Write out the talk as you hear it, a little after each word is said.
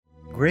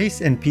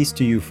Grace and peace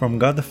to you from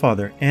God the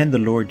Father and the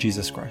Lord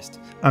Jesus Christ.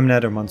 I'm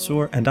Nader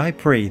Mansour, and I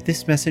pray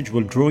this message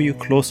will draw you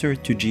closer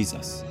to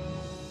Jesus.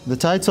 The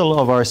title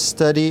of our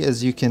study,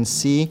 as you can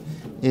see,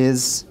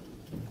 is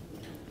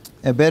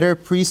A Better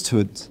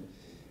Priesthood.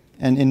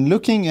 And in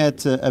looking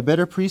at a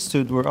better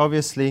priesthood, we're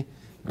obviously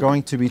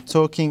going to be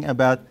talking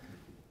about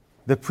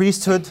the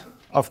priesthood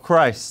of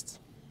Christ.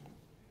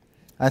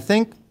 I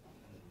think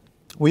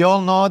we all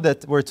know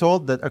that we're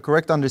told that a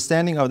correct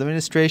understanding of the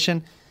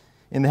ministration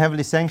in the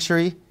heavenly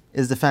sanctuary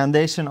is the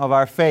foundation of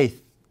our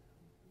faith.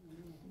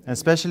 And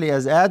especially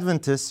as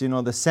Adventists,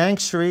 the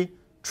sanctuary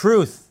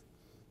truth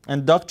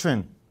and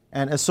doctrine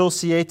and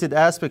associated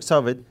aspects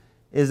of it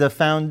is a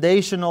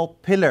foundational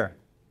pillar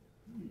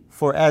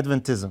for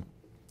Adventism.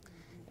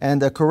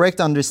 And a correct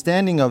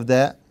understanding of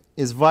that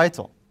is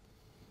vital.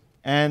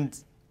 And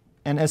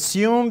an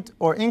assumed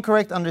or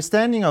incorrect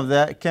understanding of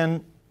that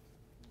can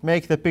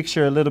make the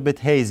picture a little bit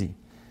hazy.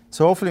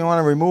 So hopefully I want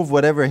to remove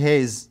whatever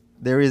haze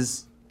there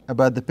is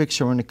about the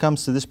picture when it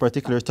comes to this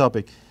particular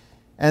topic.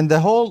 And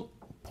the whole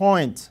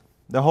point,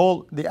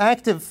 the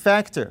active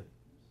factor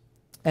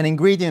and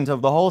ingredient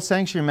of the whole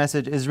sanctuary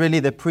message is really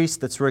the priest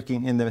that's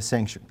working in the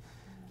sanctuary.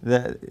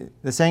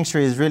 The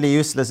sanctuary is really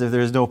useless if there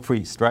is no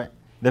priest, right?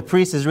 The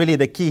priest is really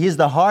the key. He's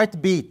the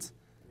heartbeat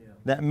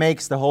that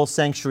makes the whole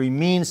sanctuary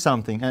mean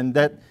something. And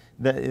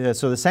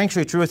so the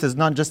sanctuary truth is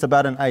not just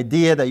about an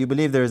idea that you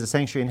believe there is a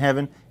sanctuary in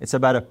heaven. It's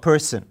about a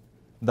person,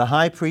 the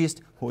high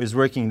priest who is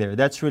working there.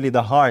 That's really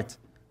the heart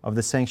of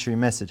the sanctuary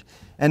message.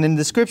 And in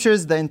the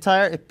scriptures, the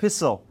entire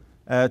epistle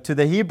to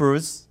the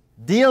Hebrews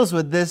deals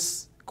with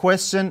this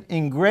question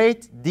in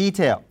great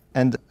detail.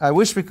 And I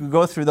wish we could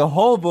go through the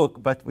whole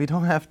book, but we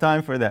don't have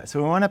time for that. So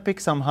we want to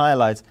pick some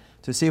highlights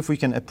to see if we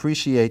can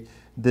appreciate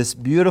this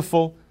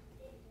beautiful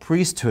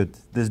priesthood,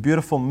 this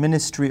beautiful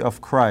ministry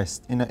of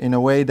Christ in a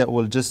way that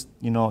will just,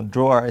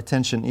 draw our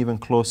attention even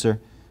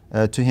closer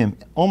to Him.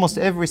 Almost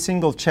every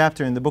single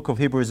chapter in the book of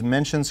Hebrews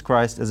mentions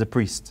Christ as a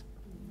priest.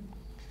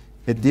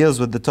 It deals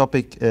with the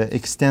topic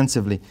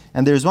extensively.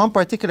 And there's one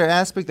particular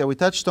aspect that we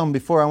touched on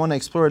before I want to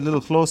explore a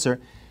little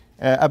closer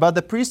about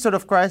the priesthood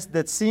of Christ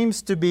that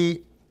seems to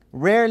be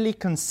rarely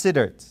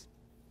considered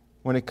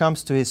when it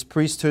comes to His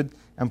priesthood,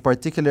 and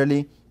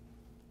particularly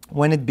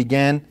when it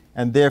began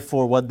and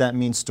therefore what that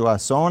means to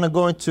us. So I want to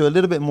go into a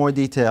little bit more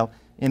detail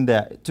in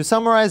that. To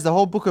summarize the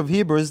whole book of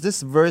Hebrews,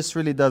 this verse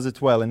really does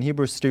it well. In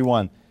Hebrews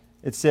 3:1,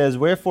 it says,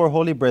 "Wherefore,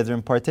 holy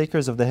brethren,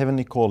 partakers of the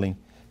heavenly calling,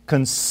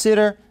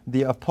 consider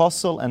the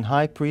apostle and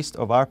high priest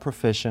of our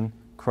profession,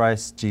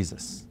 Christ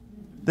Jesus."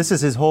 This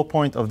is his whole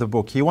point of the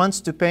book. He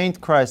wants to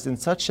paint Christ in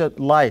such a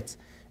light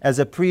as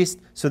a priest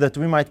so that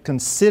we might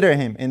consider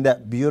Him in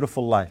that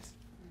beautiful light.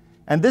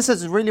 And this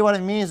is really what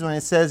it means when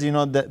it says,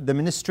 that the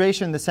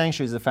ministration, the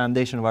sanctuary is the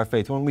foundation of our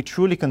faith. When we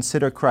truly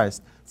consider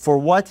Christ for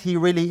what He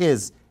really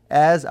is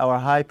as our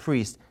high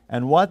priest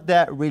and what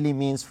that really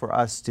means for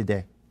us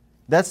today.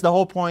 That's the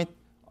whole point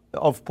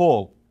of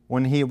Paul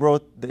when he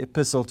wrote the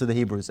epistle to the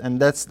Hebrews. And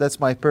that's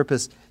my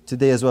purpose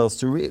today as well, is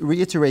to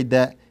reiterate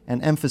that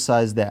and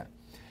emphasize that.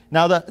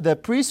 Now, the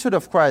priesthood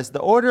of Christ, the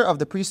order of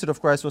the priesthood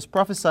of Christ was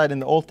prophesied in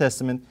the Old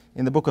Testament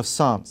in the book of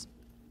Psalms.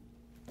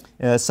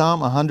 Psalm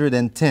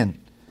 110.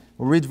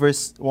 We'll read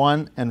verse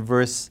 1 and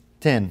verse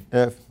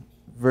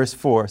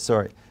 4.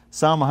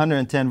 Psalm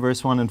 110,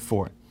 verse 1 and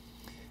 4.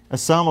 A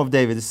psalm of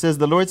David. It says,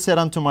 "The Lord said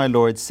unto my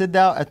Lord, Sit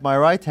thou at my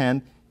right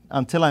hand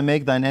until I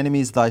make thine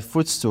enemies thy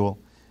footstool.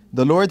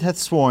 The Lord hath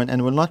sworn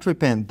and will not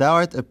repent. Thou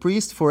art a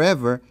priest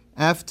forever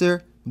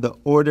after the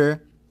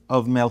order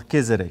of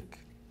Melchizedek."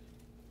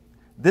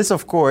 This,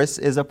 of course,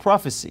 is a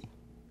prophecy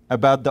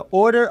about the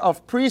order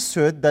of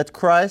priesthood that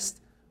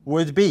Christ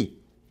would be.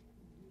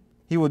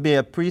 He would be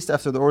a priest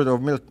after the order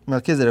of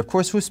Melchizedek. Of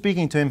course, who's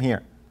speaking to him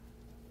here?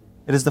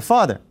 It is the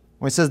Father.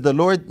 When it says the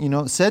Lord,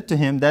 said to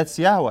him, that's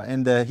Yahweh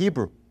in the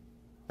Hebrew.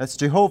 That's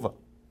Jehovah.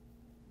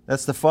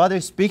 That's the Father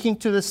speaking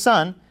to the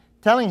Son,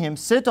 telling him,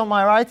 sit on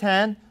my right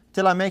hand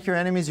till I make your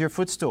enemies your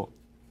footstool.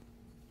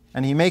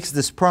 And he makes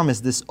this promise,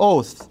 this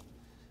oath.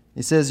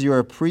 He says, you are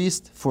a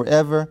priest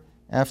forever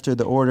after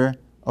the order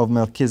of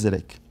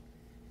Melchizedek.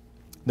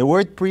 The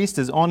word priest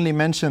is only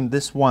mentioned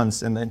this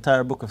once in the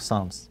entire book of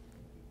Psalms.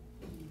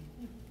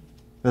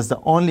 That's the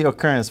only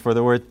occurrence for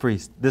the word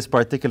priest, this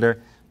particular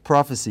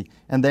prophecy.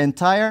 And the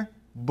entire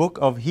book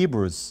of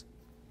Hebrews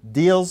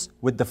deals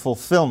with the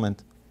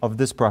fulfillment of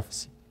this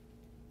prophecy.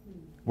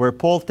 Where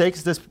Paul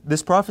takes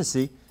this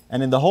prophecy,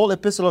 and in the whole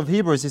epistle of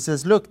Hebrews, he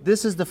says, look,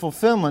 this is the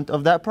fulfillment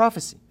of that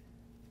prophecy.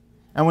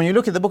 And when you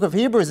look at the book of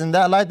Hebrews in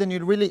that light, then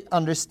you really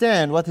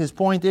understand what his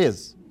point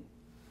is.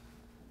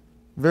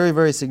 Very,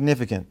 very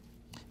significant.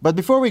 But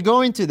before we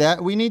go into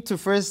that, we need to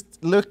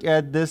first look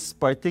at this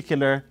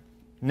particular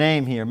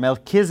name here,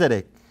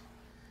 Melchizedek.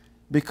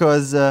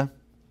 Because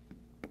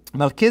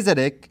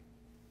Melchizedek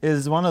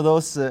is one of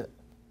those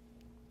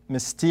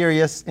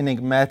mysterious,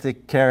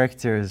 enigmatic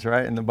characters,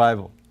 right, in the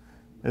Bible.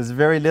 There's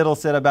very little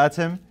said about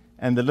him,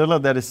 and the little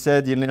that is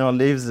said,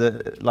 leaves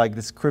like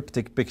this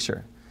cryptic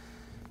picture.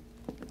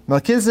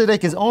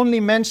 Melchizedek is only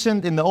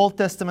mentioned in the Old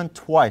Testament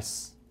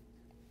twice.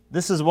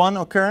 This is one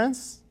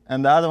occurrence,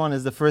 and the other one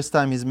is the first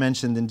time he's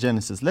mentioned in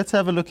Genesis. Let's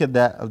have a look at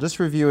that. I'll just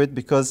review it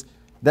because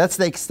that's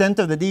the extent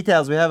of the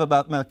details we have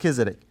about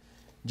Melchizedek.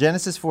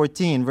 Genesis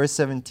 14, verse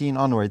 17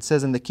 onward,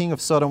 says, "And the king of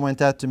Sodom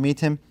went out to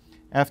meet him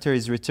after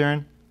his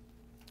return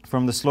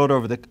from the slaughter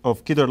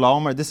of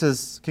Kedorlaomer." This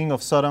is king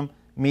of Sodom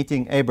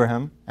meeting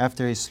Abraham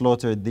after he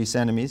slaughtered these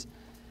enemies.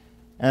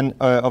 "And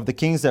of the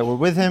kings that were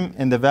with him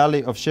in the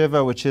valley of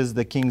Sheva, which is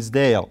the king's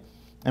dale.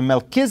 And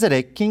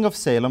Melchizedek, king of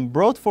Salem,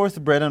 brought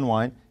forth bread and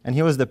wine, and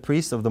he was the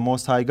priest of the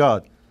Most High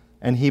God.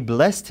 And he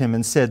blessed him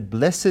and said,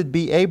 Blessed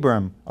be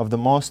Abram of the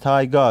Most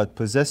High God,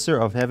 possessor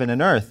of heaven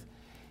and earth.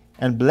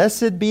 And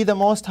blessed be the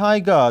Most High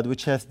God,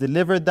 which hath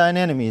delivered thine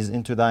enemies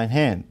into thine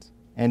hand.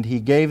 And he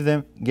gave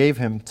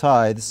him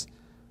tithes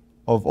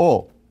of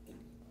all."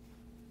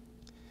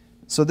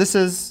 So this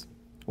is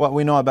what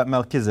we know about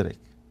Melchizedek.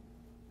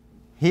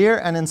 Here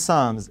and in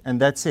Psalms, and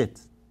that's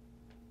it.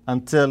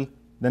 Until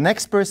the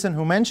next person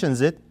who mentions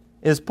it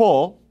is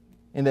Paul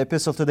in the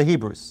Epistle to the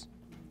Hebrews.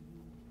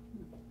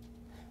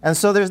 And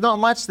so there's not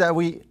much that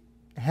we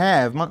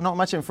have, not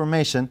much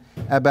information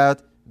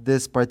about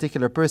this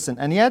particular person.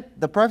 And yet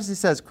the prophecy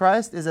says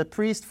Christ is a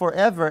priest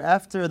forever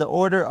after the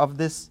order of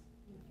this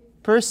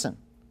person.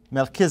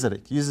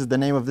 Melchizedek uses the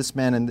name of this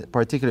man and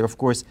particularly, of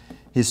course,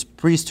 his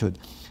priesthood.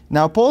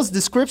 Now Paul's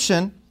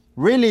description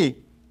really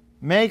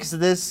makes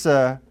this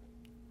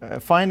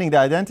finding the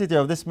identity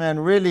of this man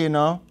really,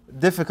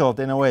 difficult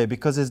in a way,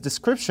 because his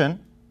description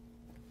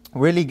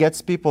really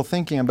gets people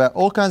thinking about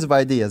all kinds of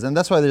ideas, and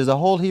that's why there's a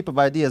whole heap of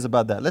ideas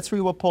about that. Let's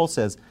read what Paul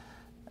says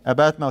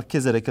about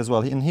Melchizedek as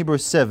well in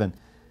Hebrews 7,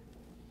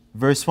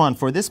 verse 1.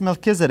 "For this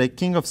Melchizedek,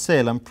 king of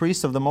Salem,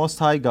 priest of the Most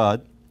High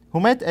God, who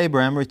met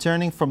Abraham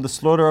returning from the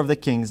slaughter of the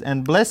kings,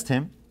 and blessed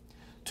him,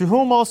 to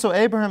whom also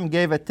Abraham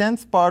gave a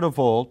tenth part of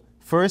all,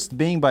 first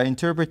being by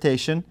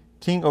interpretation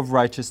king of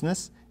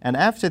righteousness, and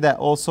after that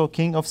also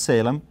king of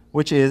Salem,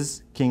 which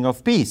is king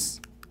of peace,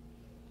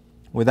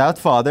 without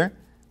father,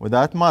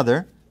 without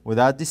mother,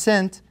 without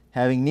descent,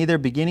 having neither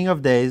beginning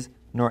of days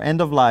nor end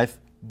of life,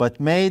 but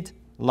made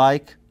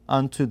like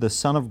unto the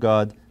Son of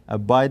God,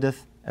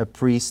 abideth a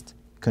priest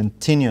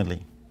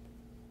continually."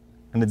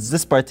 And it's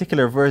this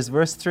particular verse,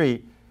 verse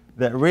 3,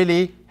 that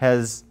really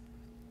has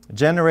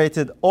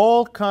generated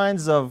all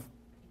kinds of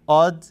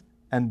odd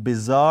and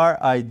bizarre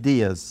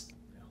ideas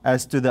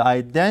as to the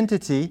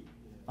identity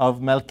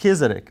of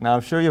Melchizedek. Now,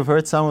 I'm sure you've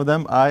heard some of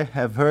them. I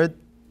have heard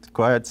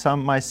quite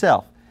some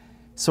myself.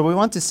 So we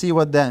want to see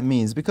what that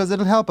means, because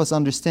it'll help us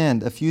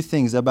understand a few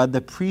things about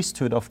the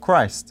priesthood of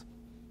Christ,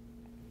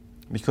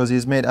 because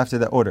he's made after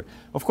that order.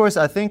 Of course,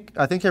 I think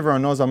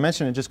everyone knows, I'll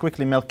mention it just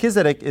quickly.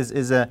 Melchizedek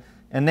is a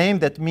name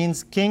that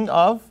means king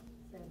of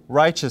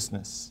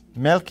righteousness.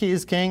 Melchi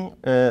is king,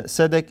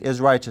 Sedek is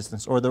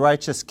righteousness, or the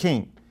righteous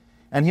king.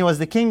 And he was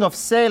the king of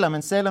Salem,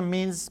 and Salem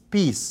means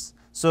peace.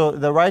 So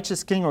the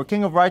righteous king, or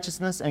king of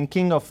righteousness and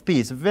king of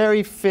peace.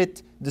 Very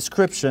fit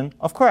description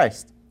of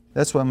Christ.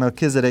 That's what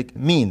Melchizedek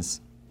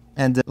means.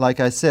 And like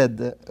I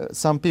said,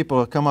 some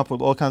people come up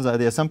with all kinds of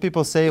ideas. Some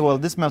people say, well,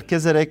 this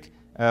Melchizedek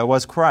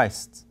was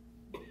Christ.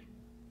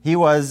 He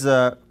was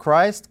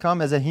Christ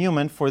come as a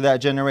human for that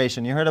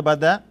generation. You heard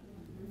about that?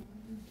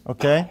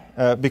 Okay?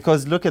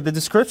 Because look at the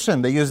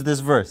description. They use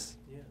this verse.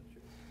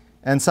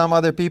 And some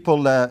other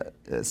people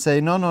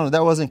say, no,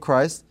 that wasn't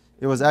Christ.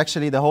 It was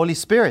actually the Holy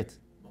Spirit,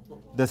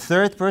 the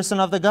third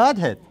person of the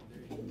Godhead.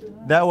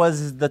 That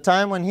was the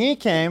time when he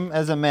came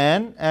as a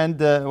man and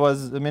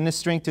was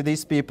ministering to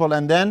these people.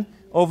 And then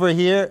over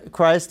here,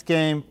 Christ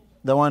came,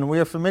 the one we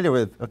are familiar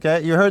with.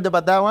 Okay? You heard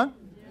about that one?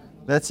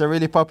 That's a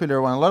really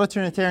popular one. A lot of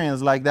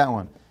Trinitarians like that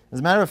one. As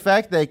a matter of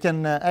fact, they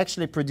can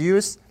actually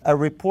produce a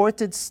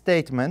reported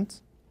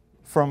statement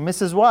from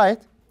Mrs.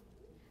 White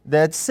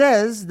that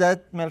says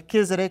that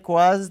Melchizedek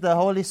was the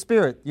Holy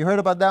Spirit. You heard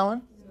about that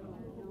one?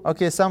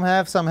 Okay, some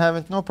have, some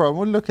haven't. No problem.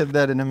 We'll look at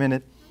that in a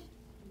minute.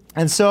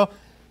 And so,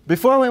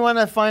 before we want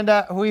to find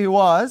out who he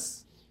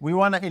was, we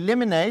want to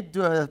eliminate,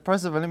 do a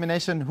process of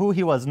elimination, who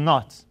he was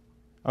not.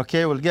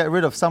 Okay, we'll get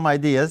rid of some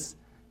ideas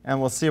and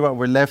we'll see what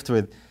we're left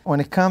with. When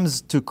it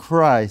comes to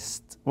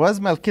Christ, was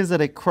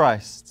Melchizedek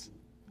Christ?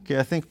 Okay,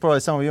 I think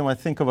probably some of you might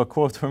think of a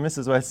quote where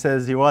Mrs. White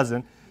says he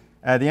wasn't.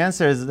 The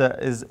answer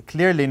is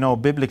clearly no,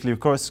 biblically. Of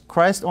course,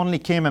 Christ only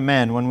came a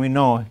man when we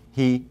know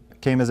he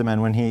came as a man,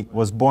 when he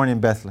was born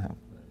in Bethlehem.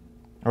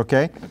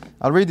 Okay?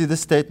 I'll read you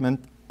this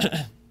statement.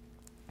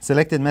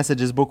 Selected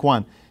Messages, Book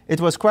 1. "It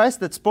was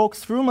Christ that spoke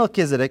through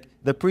Melchizedek,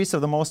 the priest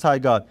of the Most High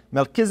God.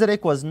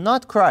 Melchizedek was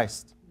not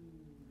Christ,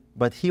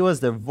 but he was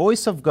the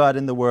voice of God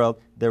in the world,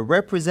 the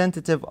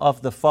representative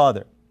of the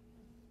Father."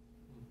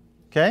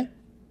 Okay?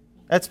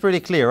 That's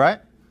pretty clear, right?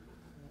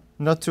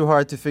 Not too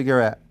hard to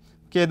figure out.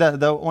 Okay,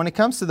 when it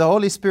comes to the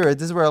Holy Spirit,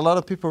 this is where a lot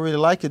of people really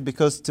like it,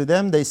 because to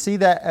them they see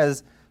that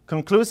as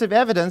conclusive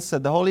evidence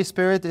that the Holy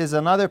Spirit is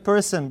another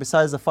person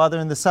besides the Father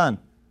and the Son.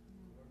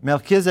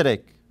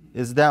 Melchizedek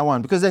is that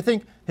one. Because I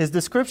think his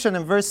description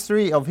in verse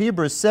 3 of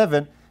Hebrews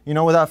 7,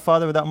 without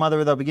father, without mother,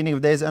 without beginning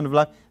of days, end of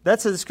life,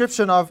 that's a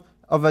description of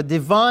a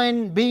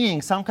divine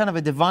being, some kind of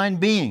a divine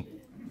being.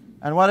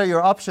 And what are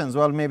your options?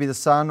 Well, maybe the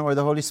Son or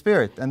the Holy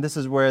Spirit. And this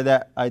is where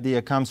that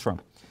idea comes from.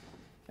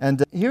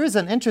 And here is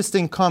an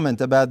interesting comment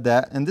about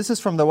that, and this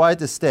is from the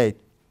White Estate.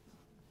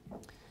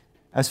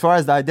 As far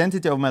as the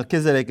identity of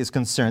Melchizedek is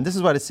concerned, this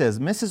is what it says.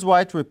 Mrs.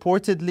 White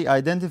reportedly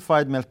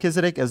identified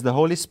Melchizedek as the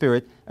Holy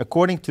Spirit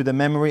according to the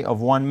memory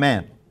of one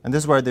man. And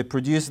this is where they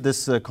produced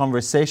this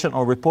conversation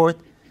or report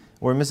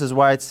where Mrs.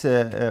 White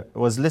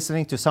was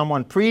listening to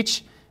someone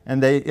preach,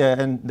 and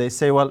they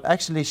say, well,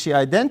 actually she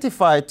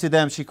identified to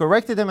them, she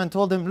corrected them and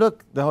told them,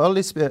 look, the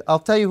Holy Spirit, I'll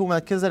tell you who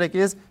Melchizedek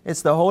is,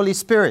 it's the Holy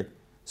Spirit.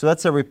 So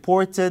that's a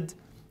reported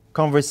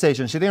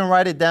conversation. She didn't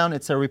write it down,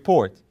 it's a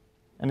report.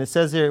 And it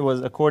says here it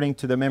was according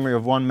to the memory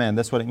of one man.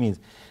 That's what it means.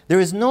 There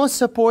is no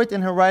support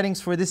in her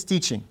writings for this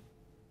teaching.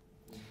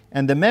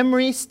 And the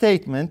memory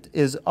statement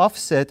is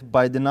offset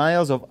by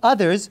denials of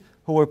others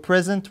who were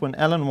present when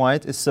Ellen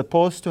White is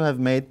supposed to have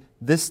made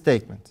this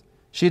statement.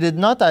 She did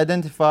not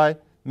identify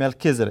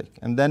Melchizedek.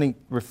 And then he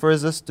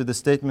refers us to the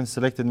statement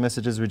selected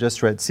messages we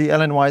just read. See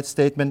Ellen White's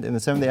statement in the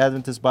Seventh-day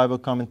Adventist Bible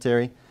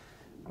Commentary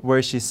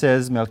where she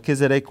says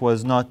Melchizedek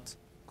was not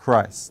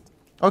Christ.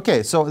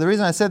 Okay, so the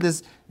reason I said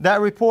this, that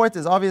report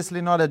is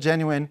obviously not a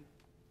genuine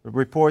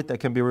report that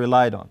can be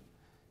relied on.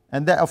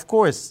 And that, of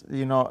course,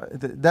 you know,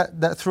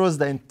 that throws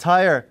the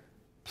entire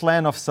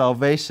plan of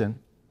salvation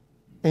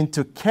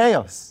into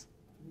chaos.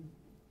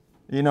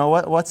 You know,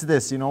 what's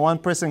this? You know, one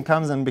person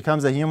comes and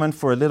becomes a human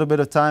for a little bit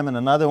of time, and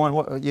another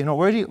one, you know,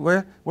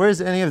 where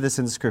is any of this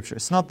in the Scripture?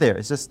 It's not there.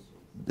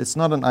 It's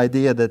not an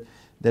idea that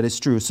is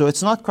true. So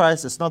it's not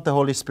Christ, it's not the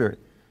Holy Spirit.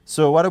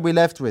 So what are we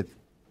left with?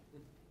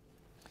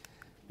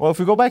 Well, if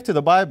we go back to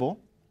the Bible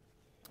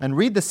and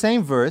read the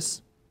same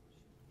verse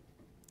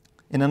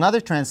in another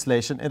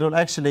translation, it will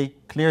actually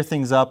clear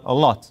things up a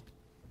lot.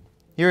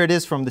 Here it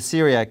is from the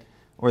Syriac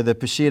or the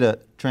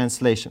Peshitta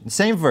translation. The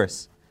same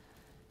verse.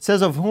 It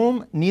says, of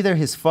whom neither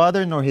his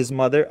father nor his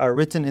mother are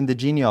written in the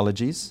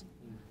genealogies,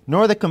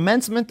 nor the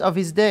commencement of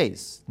his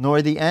days,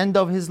 nor the end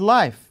of his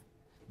life.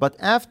 But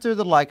after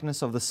the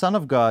likeness of the Son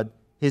of God,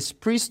 his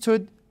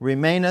priesthood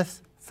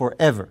remaineth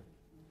forever.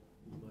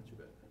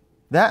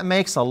 That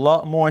makes a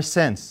lot more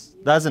sense,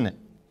 doesn't it?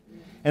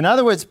 In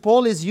other words,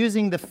 Paul is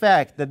using the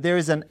fact that there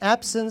is an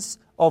absence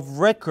of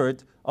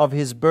record of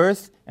his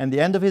birth and the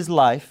end of his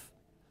life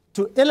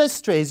to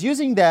illustrate, he's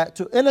using that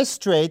to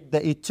illustrate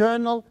the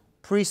eternal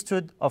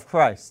priesthood of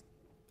Christ.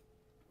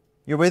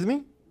 You with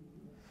me?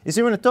 You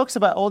see, when it talks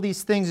about all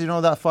these things, you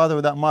know, that father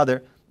or that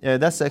mother,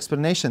 that's the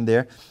explanation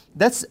there.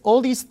 All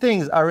these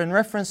things are in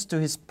reference to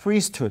his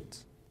priesthood.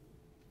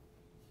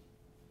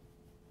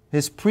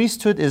 His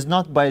priesthood is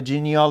not by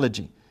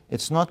genealogy.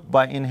 It's not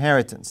by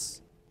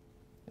inheritance.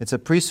 It's a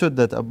priesthood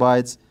that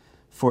abides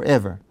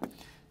forever.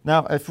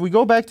 Now, if we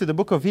go back to the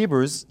book of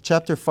Hebrews,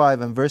 chapter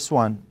 5 and verse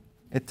 1,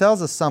 it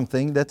tells us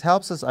something that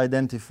helps us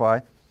identify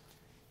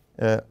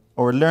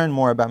or learn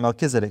more about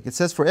Melchizedek. It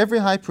says, for every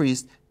high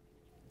priest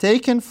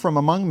taken from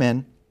among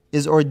men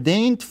is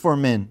ordained for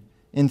men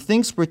in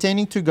things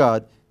pertaining to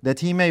God, that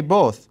he may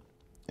both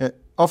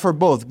offer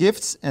both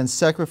gifts and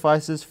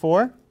sacrifices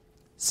for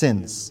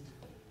sins.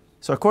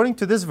 So according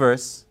to this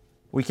verse,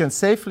 we can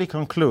safely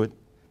conclude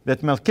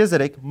that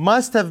Melchizedek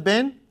must have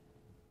been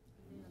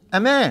a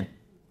man.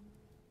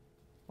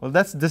 Well,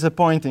 that's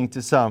disappointing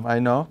to some, I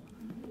know.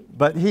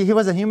 But he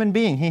was a human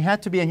being. He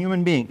had to be a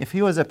human being. If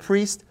he was a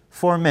priest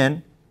for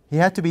men, he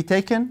had to be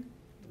taken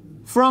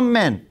from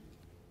men.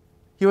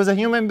 He was a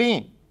human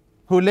being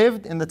who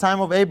lived in the time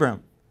of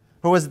Abraham,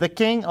 who was the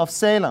king of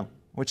Salem,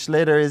 which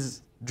later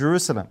is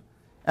Jerusalem,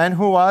 and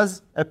who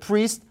was a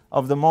priest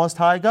of the Most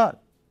High God.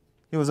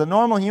 He was a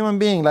normal human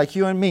being like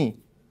you and me,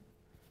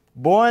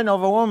 born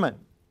of a woman,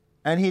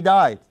 and he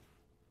died.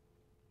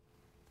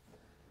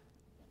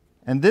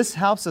 And this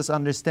helps us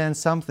understand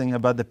something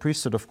about the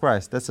priesthood of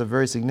Christ. That's a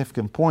very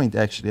significant point,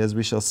 actually, as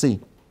we shall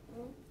see.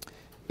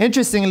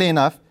 Interestingly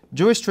enough,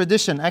 Jewish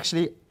tradition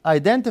actually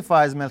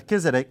identifies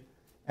Melchizedek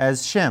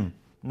as Shem,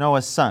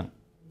 Noah's son.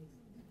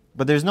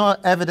 But there's no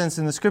evidence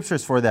in the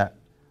scriptures for that.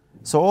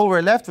 So all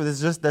we're left with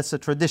is just that's a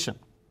tradition.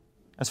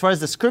 As far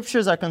as the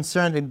scriptures are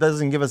concerned, it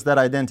doesn't give us that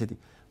identity.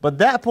 But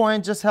that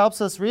point just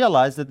helps us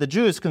realize that the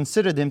Jews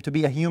considered him to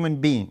be a human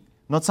being,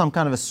 not some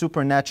kind of a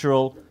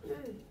supernatural,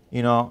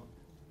 you know,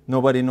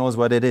 nobody knows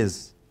what it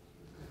is.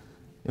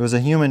 It was a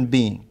human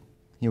being.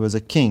 He was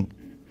a king.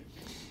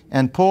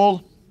 And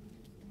Paul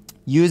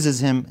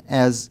uses him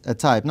as a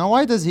type. Now,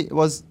 why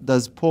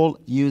does Paul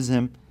use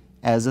him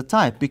as a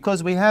type?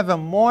 Because we have a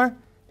more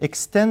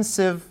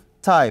extensive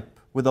type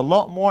with a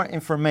lot more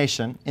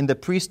information in the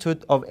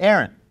priesthood of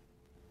Aaron,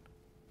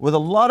 with a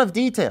lot of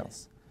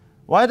details.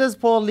 Why does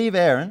Paul leave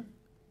Aaron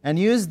and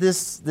use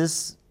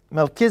this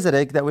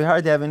Melchizedek that we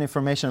hardly have any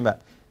information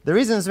about? The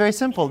reason is very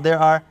simple. There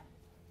are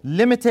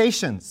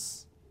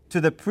limitations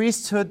to the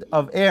priesthood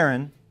of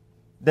Aaron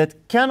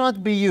that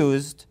cannot be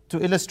used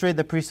to illustrate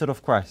the priesthood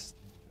of Christ.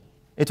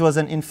 It was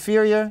an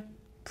inferior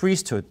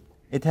priesthood.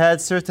 It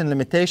had certain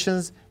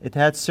limitations. It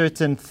had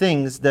certain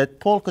things that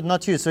Paul could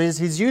not use. So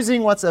he's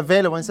using what's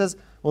available and says,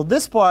 well,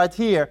 this part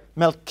here,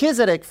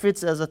 Melchizedek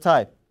fits as a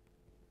type.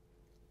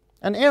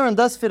 And Aaron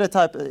does fit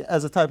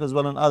as a type as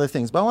well in other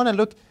things. But I want to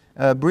look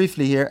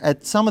briefly here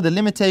at some of the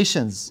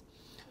limitations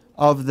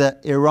of the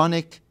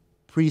Aaronic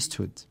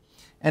priesthood.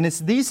 And it's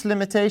these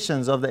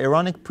limitations of the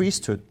Aaronic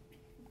priesthood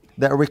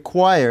that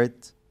required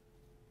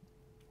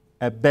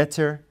a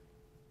better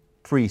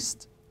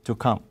priest to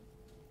come.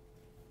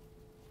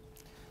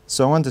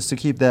 So I want us to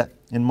keep that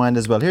in mind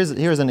as well.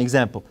 Here's an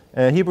example.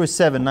 Hebrews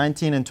 7,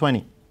 19 and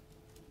 20.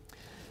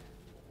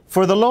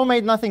 For the law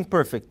made nothing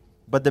perfect,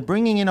 but the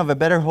bringing in of a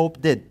better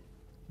hope did,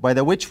 by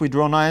the which we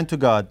draw nigh unto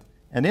God,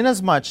 and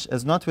inasmuch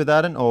as not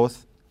without an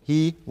oath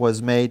he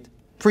was made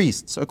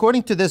priest. So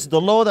according to this,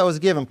 the law that was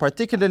given,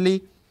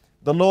 particularly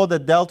the law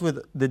that dealt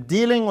with the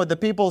dealing with the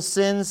people's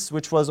sins,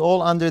 which was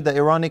all under the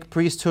Aaronic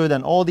priesthood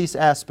and all these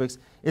aspects,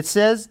 it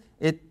says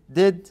it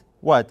did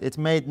what? It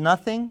made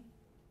nothing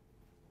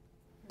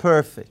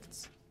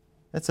perfect.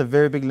 That's a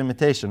very big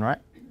limitation, right?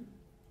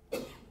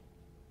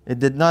 It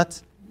did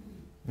not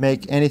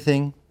make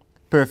anything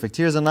perfect.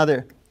 Here's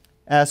another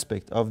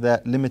aspect of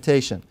that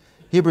limitation.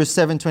 Hebrews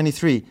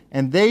 7:23.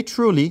 And they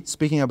truly,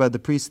 speaking about the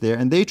priests there,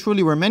 and they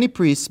truly were many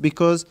priests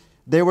because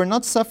they were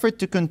not suffered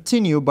to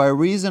continue by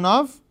reason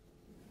of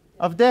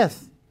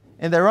death.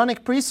 In the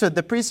Aaronic priesthood,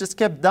 the priest just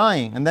kept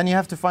dying, and then you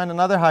have to find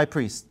another high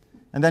priest.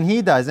 And then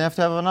he dies, and you have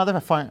to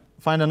have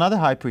find another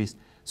high priest.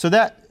 So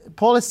that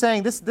Paul is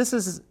saying this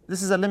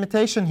is a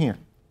limitation here.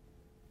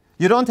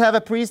 You don't have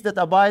a priest that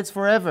abides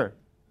forever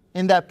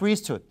in that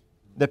priesthood.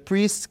 The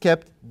priests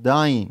kept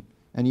dying,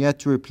 and you had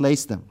to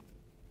replace them.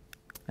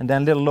 And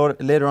then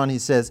later on he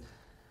says,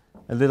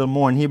 a little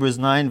more in Hebrews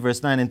 9,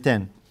 verse 9 and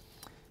 10.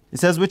 He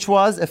says, which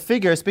was a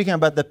figure, speaking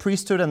about the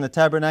priesthood and the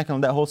tabernacle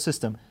and that whole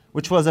system,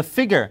 which was a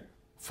figure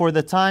for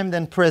the time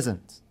then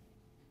present,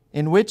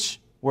 in which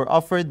were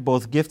offered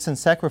both gifts and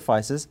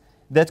sacrifices,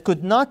 that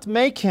could not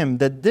make him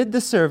that did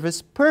the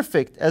service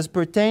perfect as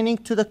pertaining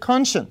to the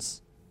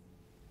conscience,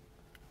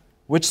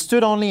 which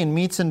stood only in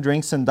meats and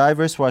drinks and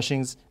divers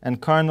washings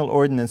and carnal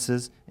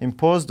ordinances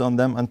imposed on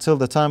them until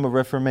the time of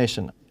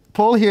Reformation.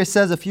 Paul here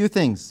says a few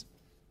things.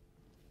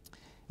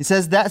 He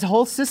says that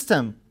whole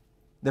system,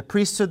 the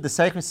priesthood, the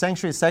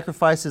sanctuary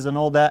sacrifices and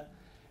all that,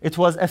 it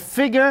was a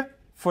figure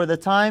for the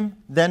time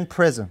then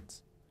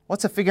present.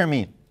 What's a figure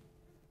mean?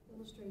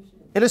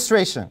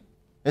 Illustration.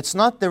 It's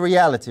not the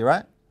reality,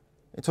 right?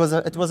 It was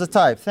a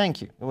type.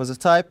 Thank you. It was a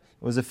type.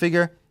 It was a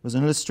figure. It was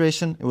an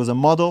illustration. It was a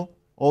model.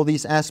 All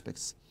these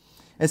aspects.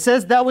 It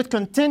says that would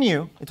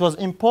continue. It was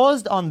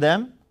imposed on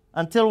them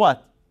until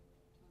what?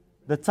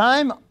 The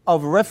time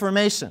of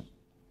Reformation.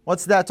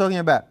 What's that talking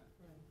about?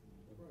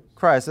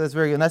 Christ. That's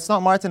very good. And that's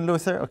not Martin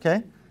Luther,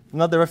 okay?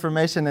 Not the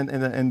Reformation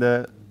in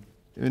the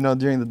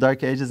during the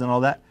Dark Ages and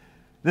all that.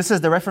 This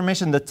is the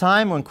Reformation, the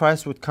time when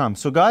Christ would come.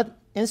 So God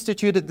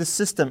instituted this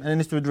system,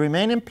 and it would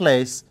remain in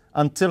place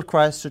until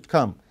Christ should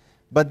come.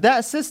 But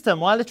that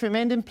system, while it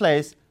remained in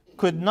place,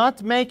 could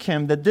not make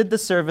him that did the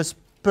service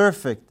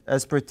perfect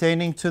as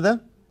pertaining to the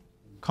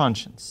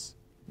conscience,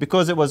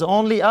 because it was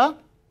only a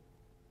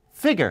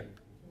figure.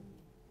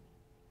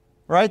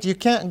 Right? You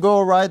can't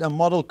go ride a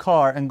model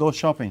car and go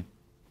shopping.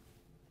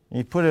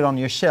 You put it on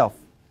your shelf.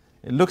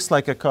 It looks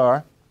like a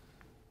car.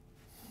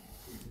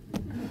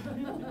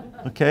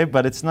 Okay,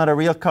 but it's not a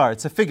real car.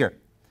 It's a figure.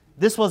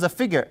 This was a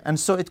figure, and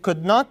so it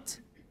could not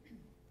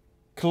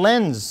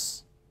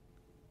cleanse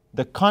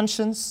the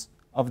conscience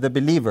of the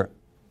believer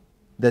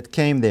that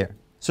came there.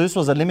 So this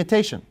was a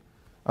limitation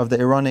of the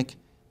Aaronic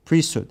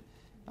priesthood,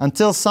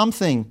 until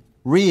something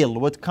real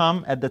would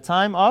come at the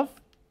time of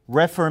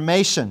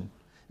Reformation.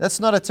 That's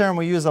not a term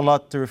we use a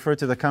lot to refer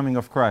to the coming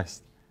of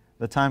Christ,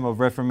 the time of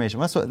Reformation.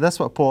 That's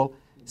what Paul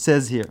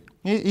says here.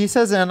 He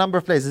says in a number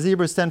of places,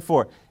 Hebrews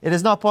 10:4, it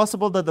is not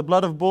possible that the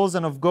blood of bulls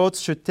and of goats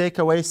should take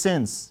away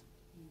sins.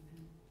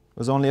 It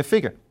was only a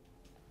figure.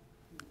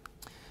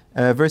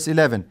 Verse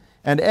 11,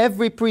 and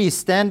every priest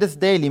standeth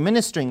daily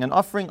ministering and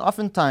offering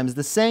oftentimes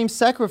the same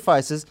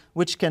sacrifices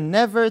which can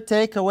never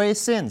take away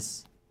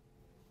sins.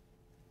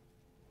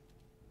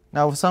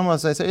 Now someone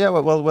will say, yeah,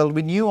 well,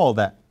 we knew all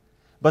that.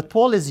 But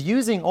Paul is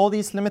using all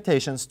these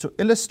limitations to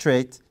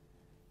illustrate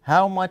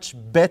how much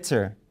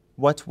better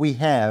what we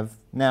have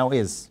now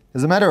is.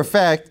 As a matter of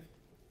fact,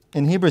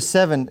 in Hebrews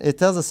 7, it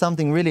tells us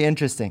something really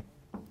interesting.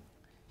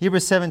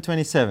 Hebrews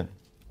 7:27,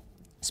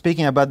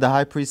 speaking about the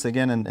high priest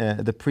again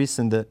and the priests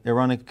in the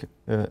Aaronic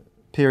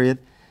period,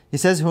 he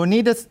says, who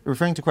needeth,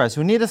 referring to Christ,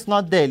 who needeth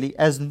not daily,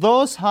 as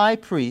those high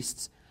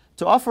priests,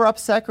 to offer up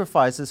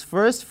sacrifices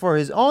first for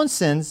his own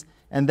sins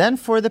and then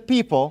for the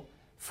people,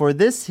 for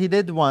this he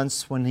did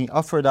once when he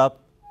offered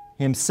up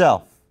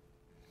himself.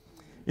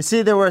 You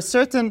see, there were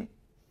certain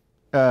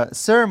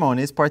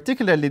ceremonies,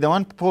 particularly the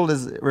one Paul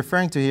is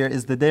referring to here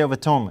is the Day of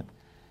Atonement.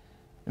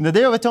 In the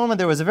Day of Atonement,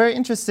 there was a very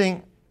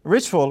interesting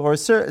ritual or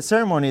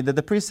ceremony that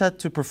the priest had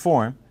to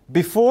perform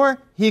before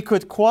he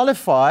could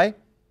qualify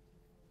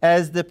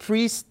as the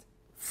priest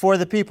for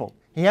the people.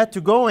 He had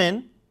to go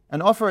in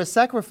and offer a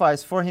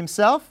sacrifice for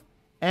himself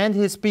and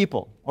his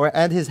people,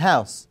 and his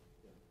house.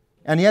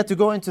 And he had to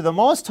go into the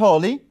most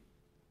holy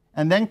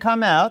and then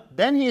come out.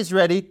 Then he is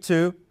ready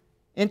to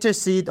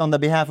intercede on the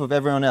behalf of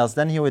everyone else.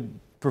 Then he would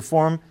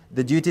perform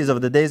the duties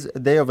of the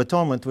Day of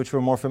Atonement, which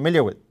we're more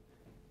familiar with.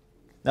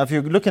 Now, if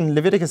you look in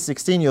Leviticus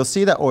 16, you'll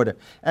see that order.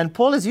 And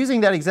Paul is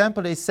using that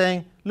example. He's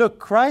saying, look,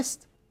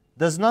 Christ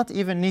does not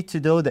even need to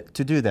do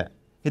that.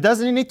 He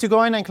doesn't need to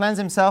go in and cleanse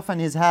himself and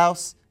his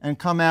house and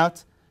come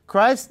out.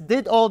 Christ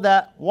did all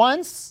that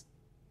once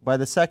by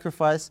the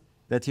sacrifice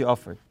that he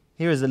offered.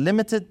 Here is a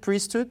limited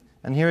priesthood,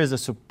 and here is a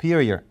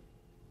superior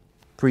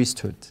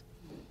priesthood.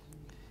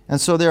 And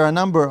so there are a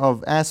number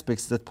of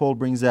aspects that Paul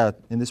brings out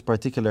in this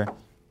particular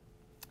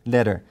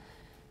letter.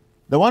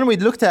 The one we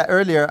looked at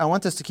earlier, I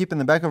want us to keep in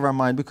the back of our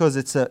mind because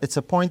it's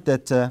a point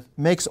that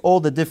makes all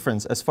the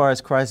difference as far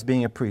as Christ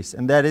being a priest.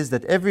 And that is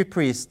that every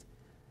priest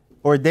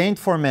ordained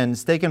for men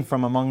is taken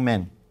from among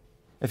men.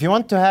 If you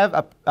want to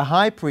have a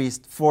high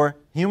priest for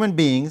human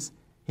beings,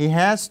 he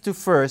has to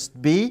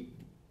first be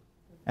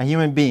a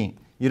human being.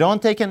 You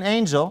don't take an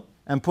angel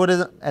and put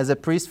it as a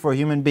priest for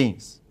human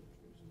beings.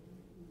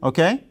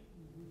 Okay?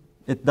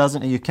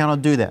 You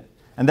cannot do that.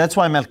 And that's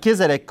why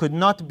Melchizedek could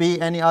not be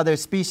any other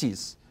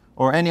species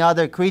or any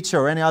other creature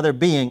or any other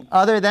being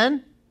other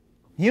than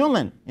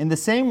human. In the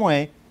same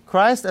way,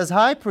 Christ as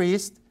high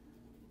priest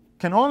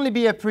can only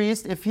be a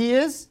priest if he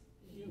is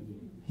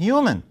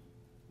human.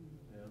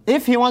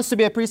 If he wants to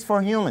be a priest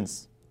for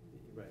humans.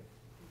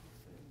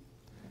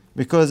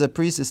 Because a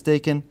priest is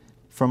taken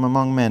from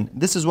among men.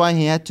 This is why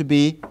he had to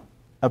be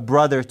a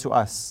brother to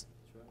us,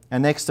 a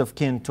next of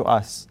kin to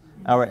us,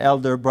 our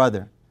elder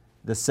brother,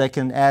 the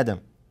second Adam,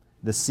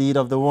 the seed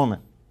of the woman,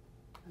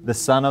 the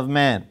Son of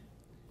Man.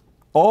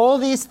 All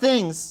these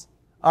things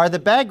are the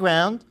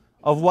background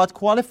of what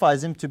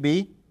qualifies him to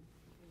be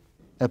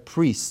a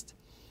priest.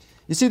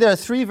 You see, there are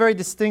three very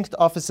distinct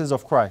offices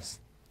of Christ.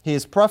 He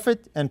is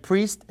prophet and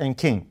priest and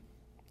king.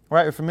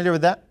 Right? You're familiar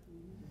with that?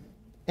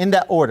 In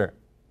that order.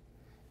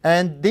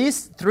 And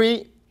these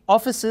three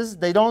offices,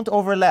 they don't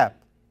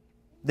overlap.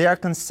 They are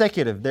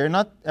consecutive. They're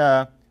not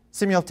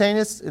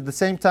simultaneous at the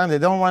same time. They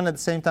don't run at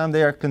the same time.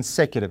 They are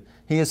consecutive.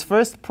 He is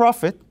first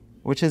prophet,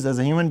 which is as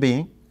a human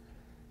being.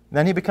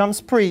 Then he becomes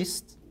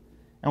priest.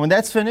 And when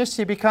that's finished,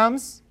 he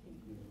becomes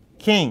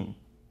king.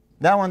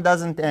 That one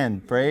doesn't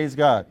end. Praise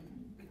God.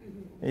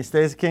 He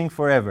stays king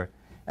forever.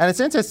 And it's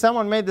interesting,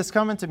 someone made this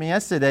comment to me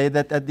yesterday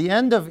that at the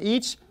end of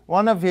each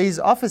one of his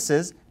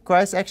offices,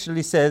 Christ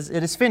actually says,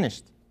 it is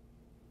finished.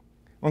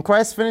 When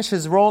Christ finished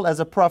his role as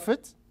a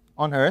prophet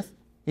on earth,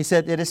 he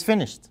said, it is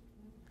finished.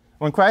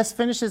 When Christ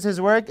finishes his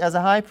work as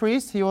a high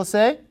priest, he will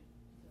say,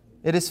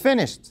 it is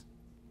finished,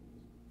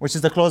 which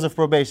is the close of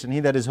probation. He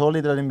that is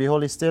holy, let him be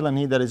holy still, and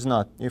he that is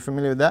not. You're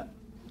familiar with that?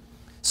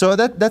 So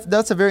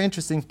that's a very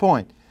interesting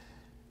point.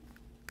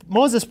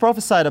 Moses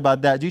prophesied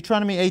about that.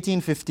 Deuteronomy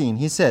 18:15.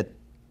 He said,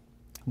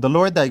 the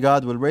Lord thy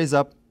God will raise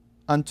up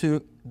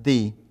unto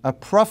thee a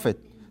prophet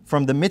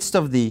from the midst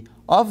of thee,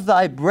 of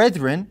thy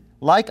brethren,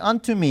 like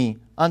unto me.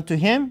 Unto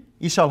him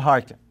ye shall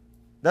hearken.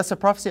 That's a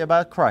prophecy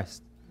about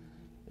Christ.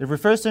 It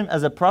refers to him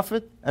as a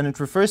prophet, and it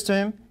refers to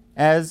him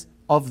as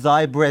of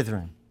thy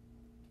brethren.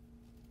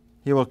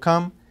 He will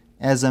come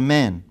as a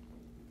man,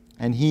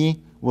 and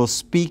he will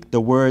speak the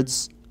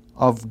words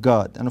of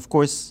God. And of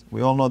course,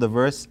 we all know the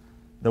verse,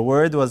 the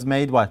word was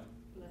made what?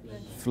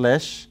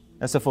 Flesh.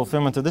 That's a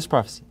fulfillment of this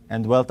prophecy,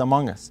 and dwelt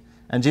among us.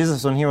 And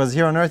Jesus, when he was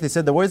here on earth, he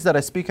said, the words that I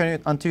speak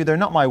unto you, they're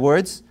not my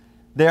words.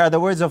 They are the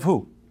words of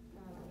who?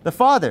 The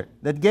Father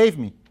that gave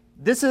me.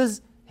 This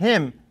is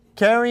him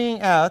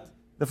carrying out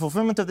the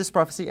fulfillment of this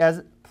prophecy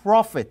as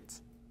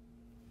prophet.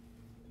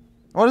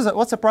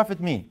 What's a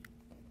prophet mean?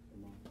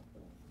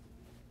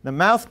 The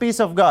mouthpiece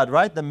of God,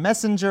 right? The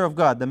messenger of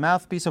God, the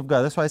mouthpiece of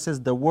God. That's why it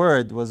says the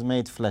Word was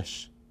made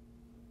flesh.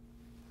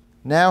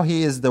 Now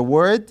he is the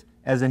Word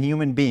as a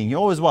human being. He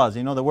always was.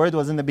 You know, the Word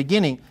was in the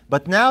beginning.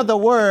 But now the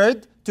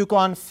Word took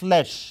on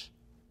flesh.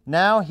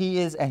 Now he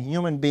is a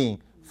human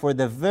being for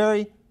the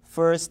very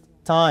first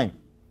time.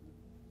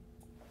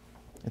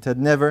 It had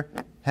never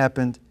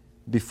happened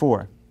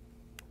before.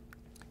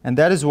 And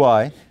that is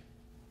why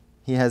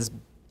he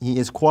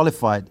is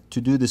qualified to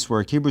do this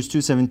work. Hebrews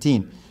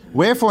 2:17.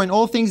 Wherefore in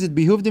all things it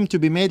behooved him to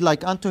be made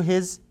like unto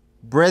his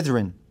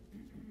brethren.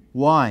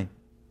 Why?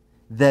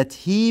 That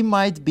he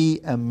might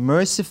be a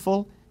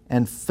merciful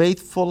and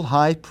faithful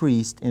high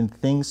priest in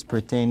things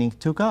pertaining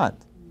to God.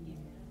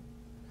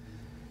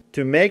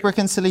 To make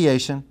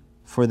reconciliation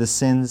for the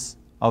sins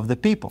of the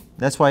people.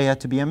 That's why he had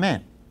to be a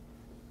man.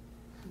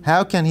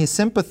 How can he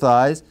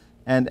sympathize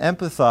and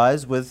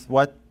empathize with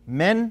what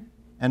men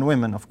and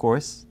women, of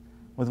course,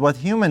 with what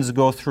humans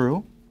go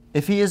through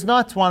if he is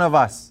not one of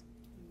us?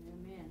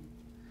 Amen.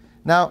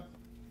 Now,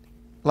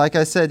 like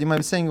I said, you might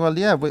be saying, well,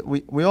 yeah,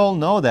 we all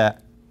know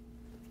that.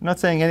 I'm not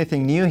saying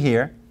anything new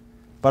here,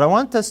 but I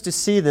want us to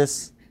see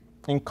this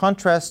in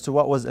contrast to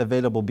what was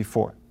available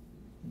before.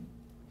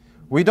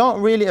 We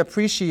don't really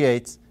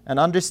appreciate and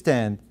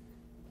understand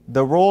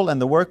the role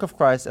and the work of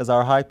Christ as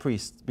our high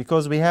priest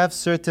because we have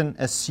certain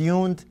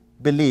assumed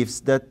beliefs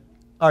that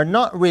are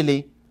not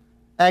really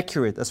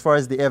accurate as far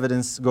as the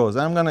evidence goes.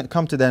 I'm going to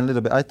come to that in a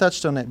little bit. I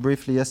touched on it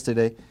briefly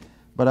yesterday,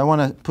 but I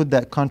want to put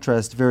that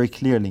contrast very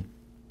clearly.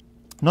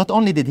 not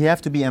only did he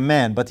have to be a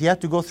man, but he had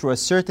to go through a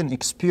certain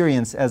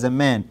experience as a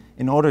man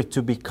in order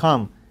to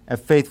become a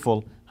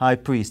faithful high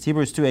priest.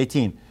 Hebrews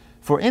 2:18.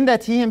 For in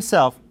that he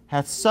himself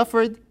hath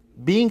suffered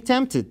being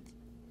tempted,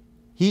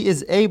 he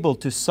is able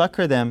to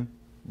succor them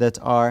that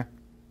are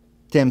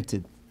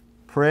tempted.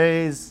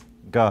 Praise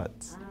God.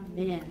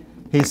 Amen.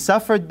 He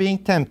suffered being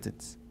tempted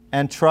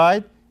and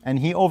tried, and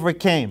he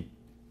overcame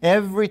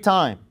every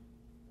time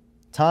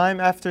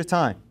after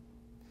time.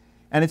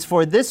 And it's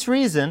for this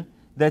reason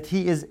that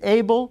he is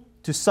able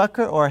to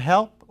succor or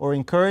help or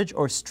encourage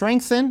or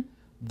strengthen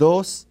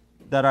those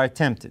that are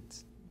tempted.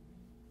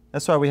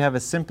 That's why we have a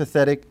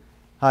sympathetic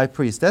high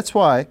priest. That's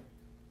why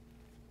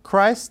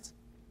Christ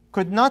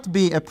could not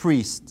be a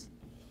priest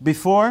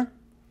before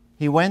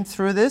he went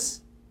through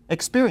this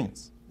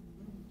experience.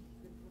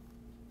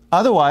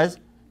 Otherwise,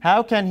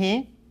 how can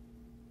he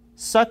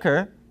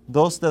succor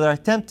those that are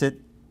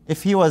tempted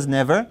if he was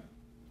never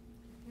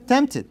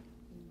tempted?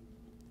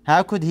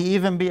 How could he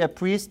even be a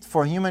priest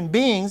for human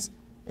beings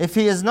if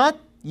he is not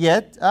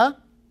yet a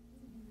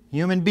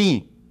human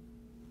being?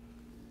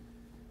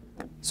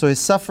 So his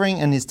suffering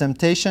and his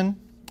temptation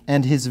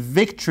and his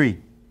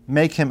victory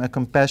make him a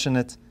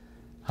compassionate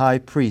high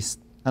priest.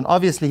 And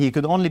obviously he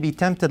could only be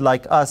tempted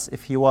like us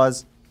if he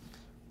was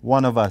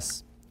one of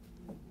us.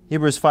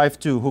 Hebrews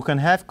 5:2, who can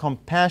have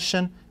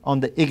compassion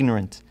on the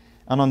ignorant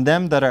and on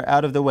them that are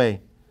out of the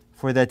way,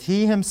 for that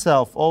he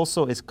himself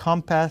also is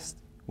compassed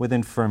with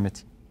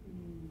infirmity.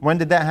 When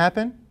did that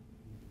happen?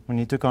 When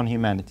he took on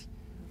humanity.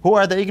 Who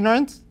are the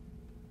ignorant?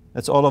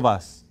 That's all of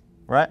us,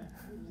 right?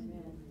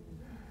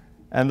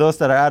 And those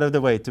that are out of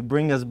the way, to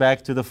bring us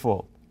back to the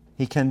fold.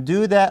 He can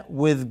do that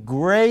with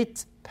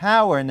great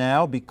power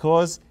now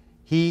because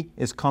he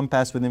is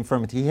compassed with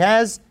infirmity. He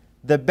has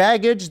the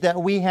baggage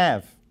that we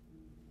have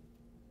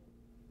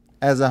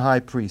as a high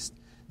priest.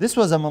 This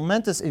was a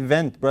momentous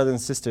event, brothers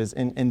and sisters,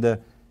 in the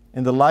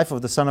life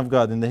of the Son of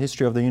God, in the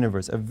history of the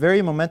universe. A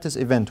very momentous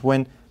event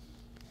when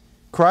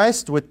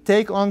Christ would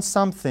take on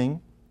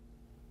something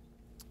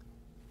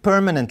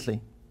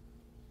permanently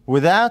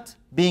without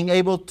being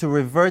able to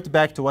revert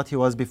back to what he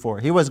was before.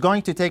 He was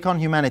going to take on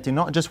humanity,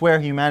 not just wear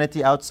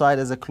humanity outside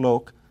as a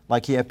cloak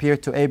like he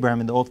appeared to Abraham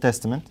in the Old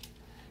Testament.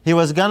 He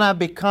was going to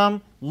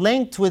become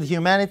linked with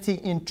humanity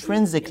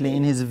intrinsically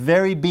in his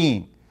very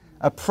being,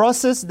 a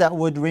process that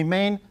would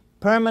remain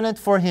permanent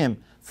for him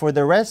for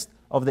the rest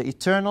of the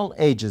eternal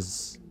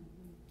ages.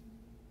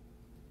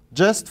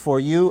 Just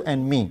for you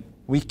and me.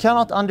 We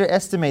cannot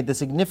underestimate the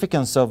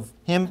significance of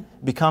him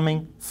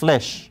becoming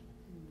flesh.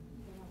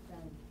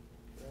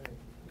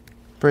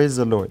 Praise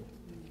the Lord.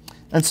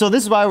 And so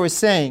this is why we're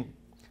saying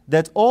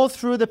that all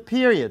through the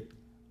period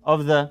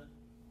of the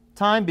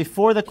time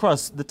before the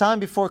cross, the time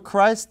before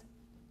Christ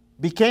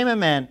became a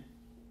man,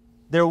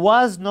 there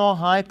was no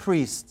high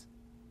priest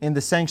in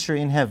the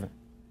sanctuary in heaven.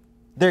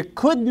 There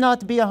could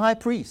not be a high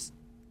priest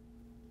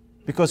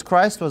because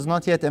Christ was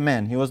not yet a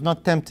man. He was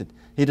not tempted.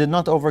 He did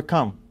not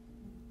overcome.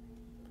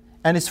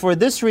 And it's for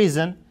this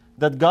reason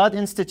that God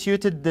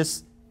instituted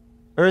this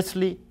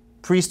earthly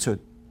priesthood,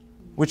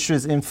 which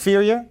is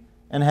inferior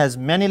and has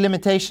many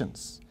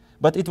limitations.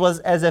 But it was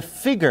as a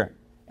figure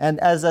and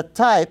as a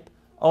type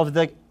of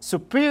the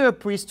superior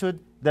priesthood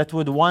that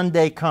would one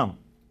day come.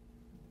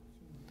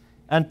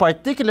 And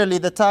particularly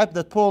the type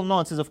that Paul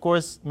notes is, of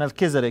course,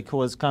 Melchizedek, who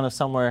was kind of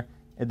somewhere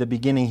at the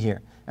beginning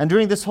here. And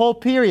during this whole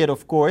period,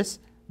 of course,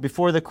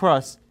 before the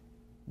cross,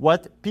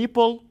 what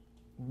people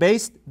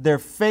based their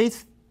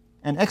faith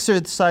and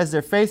exercised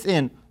their faith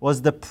in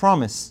was the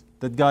promise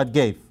that God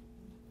gave.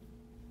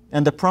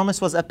 And the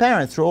promise was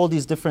apparent through all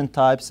these different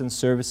types and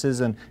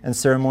services and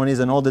ceremonies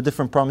and all the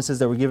different promises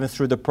that were given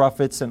through the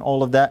prophets and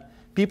all of that.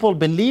 People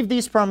believed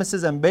these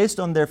promises, and based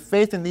on their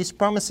faith in these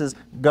promises,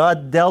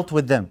 God dealt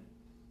with them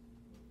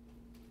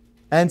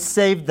and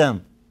saved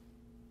them.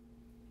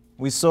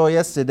 We saw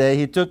yesterday,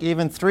 he took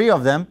even 3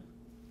 of them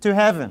to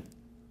heaven.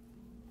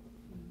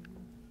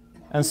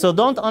 And so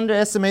don't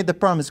underestimate the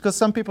promise, because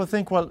some people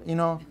think, well,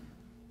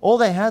 all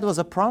they had was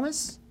a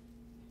promise?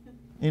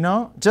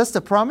 Just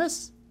a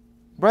promise?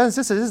 Brothers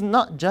and sisters, this is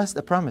not just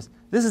a promise.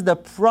 This is the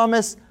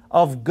promise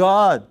of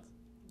God,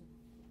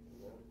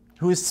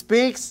 who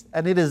speaks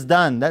and it is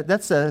done.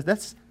 That's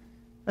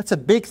a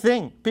big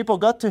thing. People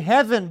got to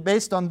heaven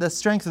based on the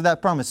strength of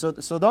that promise.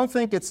 So don't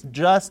think it's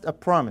just a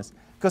promise.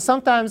 Because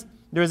sometimes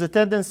there is a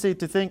tendency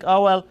to think,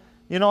 oh,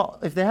 well,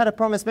 if they had a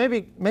promise,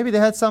 maybe they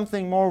had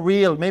something more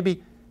real.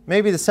 Maybe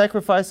the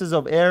sacrifices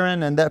of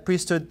Aaron and that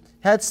priesthood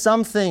had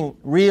something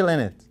real in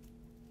it.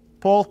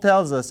 Paul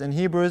tells us in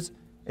Hebrews,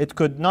 it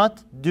could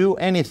not do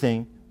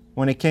anything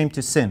when it came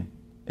to sin.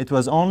 It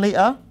was only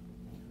a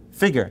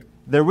figure.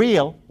 The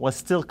real was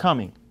still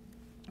coming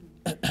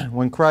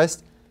when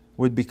Christ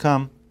would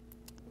become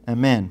a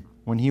man,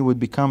 when he would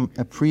become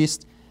a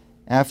priest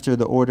after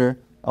the order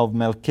of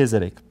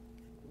Melchizedek.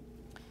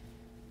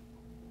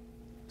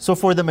 So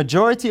for the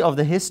majority of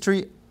the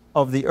history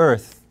of the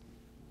earth,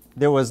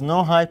 there was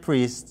no high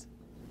priest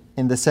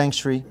in the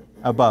sanctuary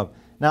above.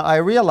 Now I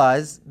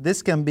realize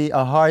this can be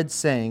a hard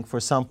saying for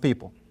some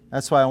people.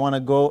 That's why I want to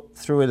go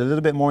through it a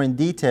little bit more in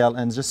detail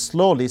and just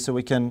slowly so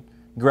we can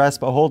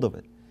grasp a hold of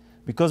it.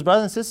 Because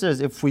brothers and sisters,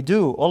 if we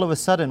do, all of a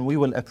sudden we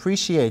will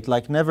appreciate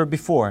like never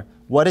before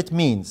what it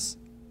means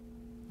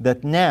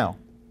that now,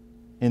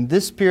 in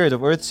this period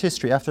of Earth's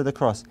history after the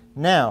cross,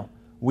 now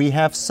we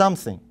have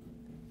something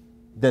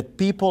that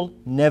people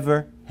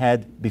never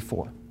had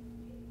before.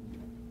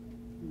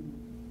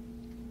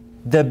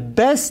 The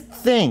best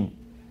thing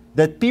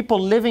that people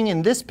living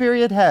in this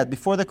period had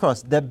before the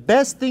cross, the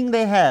best thing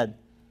they had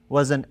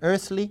was an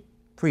earthly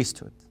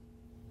priesthood.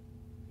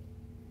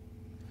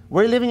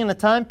 We're living in a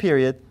time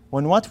period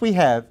when what we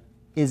have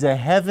is a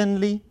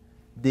heavenly,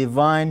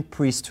 divine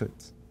priesthood.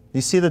 Do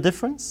you see the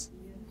difference?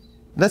 Yes.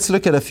 Let's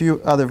look at a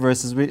few other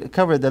verses. We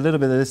covered a little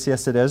bit of this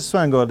yesterday. I just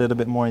want to go a little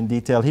bit more in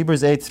detail.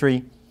 Hebrews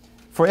 8:3.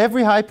 For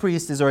every high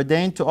priest is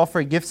ordained to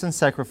offer gifts and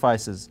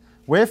sacrifices.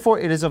 Wherefore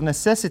it is of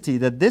necessity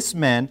that this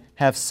man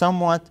have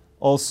somewhat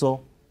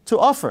also to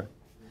offer.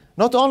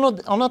 Not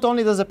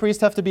only does a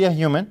priest have to be a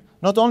human,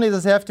 not only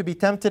does he have to be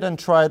tempted and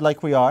tried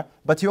like we are,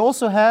 but he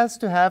also has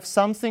to have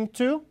something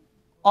to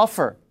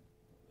offer.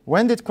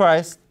 When did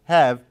Christ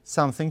have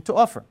something to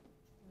offer?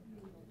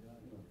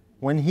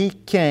 When he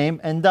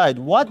came and died.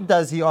 What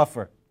does he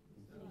offer?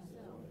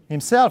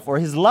 Himself, or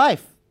his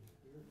life.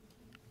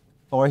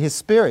 Or his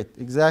spirit,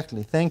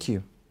 exactly, thank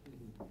you.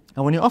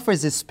 And when he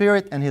offers his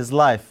spirit and his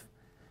life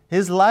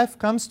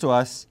comes to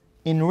us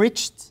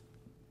enriched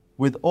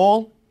with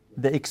all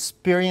the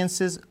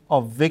experiences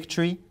of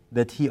victory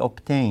that he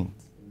obtained.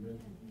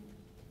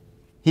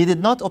 He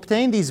did not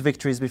obtain these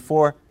victories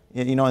before,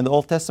 in the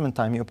Old Testament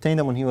time. He obtained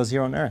them when he was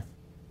here on earth.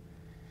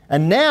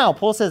 And now,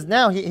 Paul says,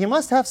 now he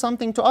must have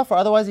something to offer,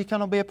 otherwise he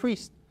cannot be a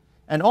priest.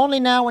 And only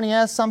now when he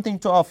has something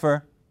to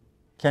offer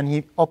can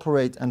he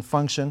operate and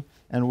function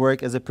and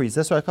work as a priest.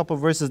 That's why a couple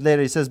of verses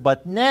later he says,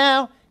 but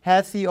now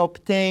hath he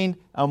obtained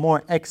a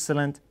more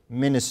excellent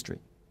ministry,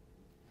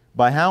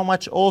 by how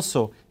much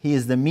also he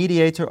is the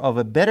mediator of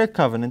a better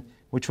covenant,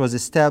 which was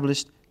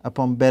established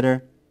upon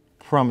better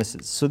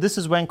promises. So this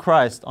is when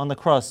Christ on the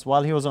cross,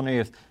 while he was on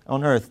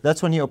earth,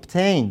 that's when he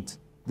obtained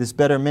this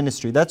better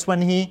ministry. That's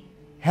when he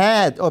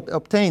had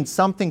obtained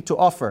something to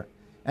offer.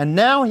 And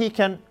now he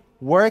can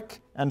work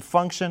and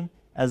function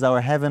as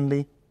our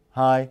heavenly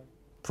high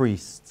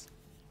priest.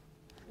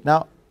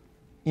 Now,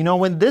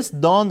 when this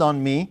dawned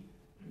on me,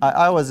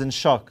 I was in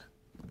shock.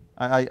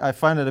 I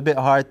find it a bit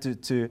hard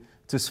to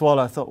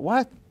swallow. I thought,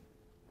 what?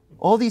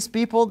 All these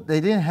people,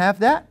 they didn't have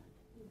that?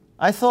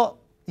 I thought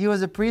he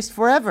was a priest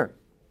forever.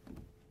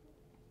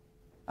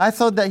 I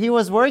thought that he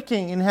was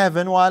working in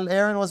heaven while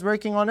Aaron was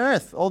working on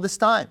earth all this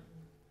time.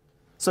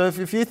 So if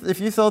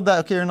you thought that,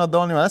 okay, you're not the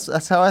only one,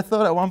 that's how I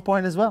thought at one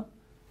point as well.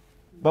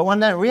 But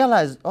when I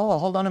realized, oh,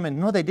 hold on a minute,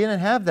 no, they didn't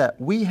have that.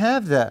 We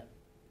have that.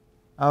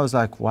 I was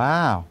like,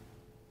 wow.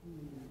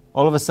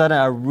 All of a sudden,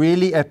 I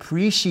really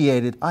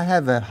appreciated, I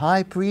have a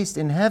high priest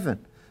in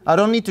heaven. I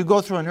don't need to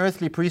go through an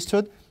earthly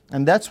priesthood.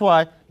 And that's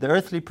why the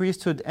earthly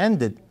priesthood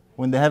ended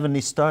when the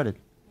heavenly started.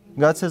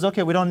 God says,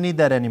 okay, we don't need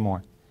that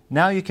anymore.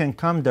 Now you can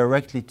come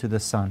directly to the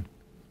Son.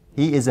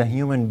 He is a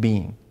human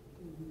being.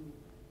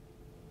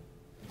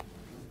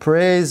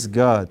 Praise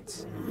God.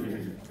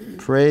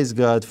 Praise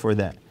God for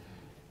that.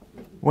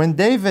 When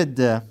David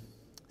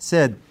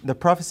said the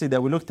prophecy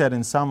that we looked at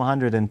in Psalm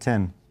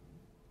 110,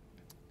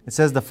 it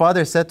says, the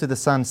Father said to the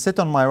Son, sit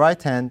on my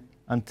right hand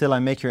until I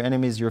make your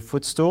enemies your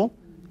footstool.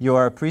 You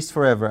are a priest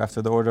forever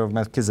after the order of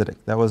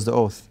Melchizedek. That was the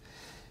oath.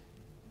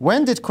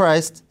 When did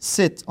Christ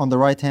sit on the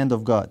right hand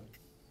of God?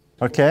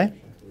 Okay?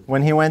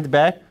 When he went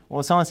back?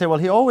 Well, someone say, well,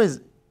 he always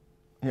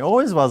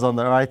was on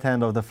the right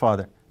hand of the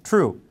Father.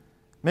 True.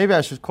 Maybe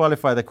I should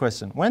qualify the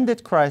question. When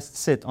did Christ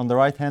sit on the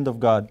right hand of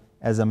God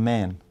as a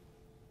man?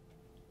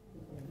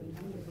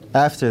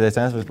 After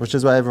that, which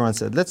is what everyone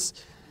said.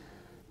 Let's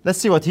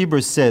see what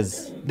Hebrews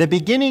says. The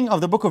beginning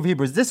of the book of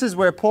Hebrews, this is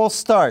where Paul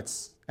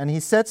starts. And he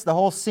sets the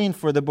whole scene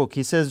for the book.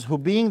 He says, who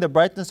being the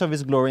brightness of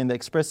his glory and the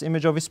express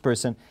image of his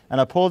person,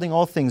 and upholding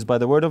all things by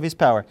the word of his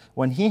power,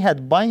 when he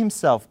had by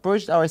himself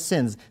purged our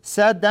sins,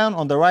 sat down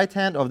on the right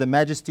hand of the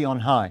majesty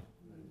on high.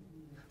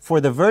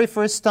 For the very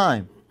first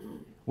time,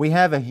 we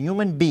have a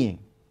human being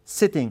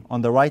sitting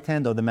on the right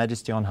hand of the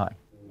majesty on high.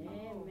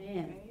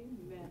 Amen.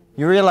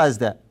 You realize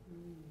that?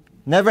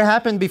 Never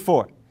happened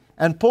before.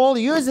 And Paul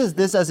uses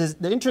this as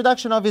the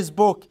introduction of his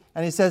book,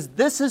 and he says,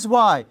 this is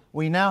why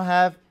we now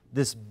have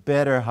this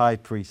better high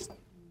priest.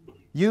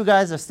 You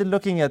guys are still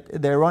looking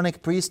at the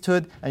Aaronic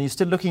priesthood and you're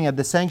still looking at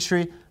the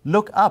sanctuary.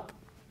 Look up.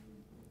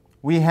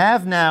 We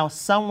have now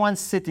someone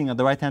sitting on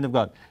the right hand of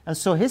God. And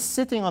so his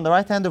sitting on the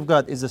right hand of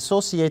God is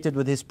associated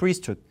with his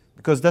priesthood,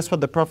 because that's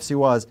what the prophecy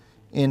was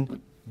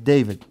in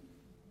David.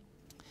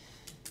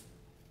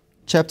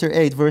 Chapter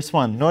 8, verse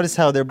 1. Notice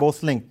how they're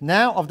both linked.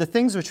 Now of the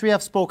things which we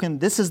have spoken,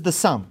 this is the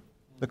sum,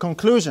 the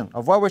conclusion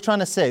of what we're trying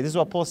to say. This is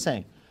what Paul's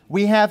saying.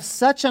 We have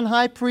such an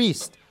high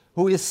priest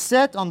who is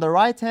set on the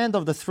right hand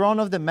of the throne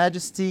of the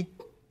majesty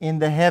in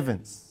the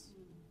heavens.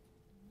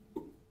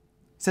 He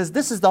says,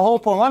 this is the whole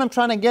point. What I'm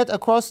trying to get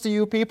across to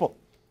you people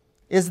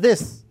is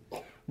this.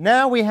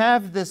 Now we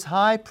have this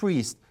high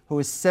priest who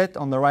is set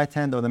on the right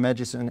hand of the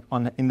Majesty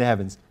in the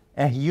heavens.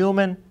 A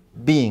human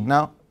being.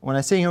 Now, when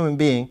I say human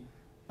being,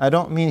 I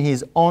don't mean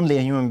he's only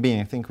a human being.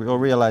 I think we all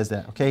realize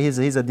that. Okay, he's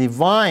a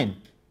divine.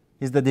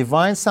 He's the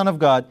divine Son of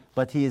God,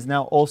 but he is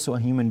now also a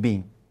human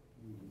being.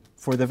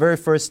 For the very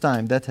first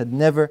time, that had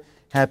never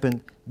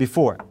happened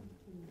before.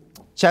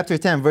 Chapter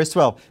 10, verse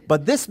 12.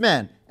 But this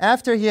man,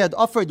 after he had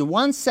offered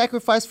one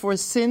sacrifice for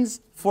his sins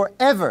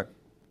forever,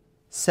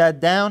 sat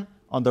down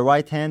on the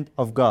right hand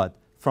of God,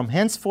 from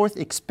henceforth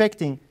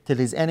expecting till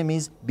his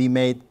enemies be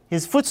made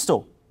his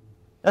footstool.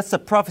 That's the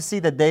prophecy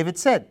that David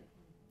said.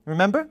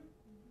 Remember?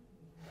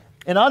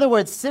 In other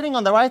words, sitting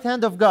on the right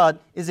hand of God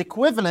is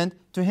equivalent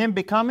to him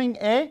becoming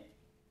a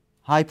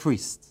high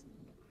priest.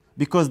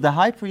 Because the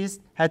high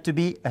priest had to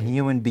be a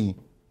human being.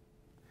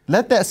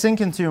 Let that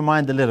sink into your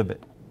mind a little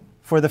bit.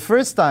 For the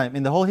first time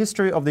in the whole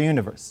history of the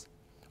universe,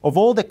 of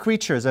all the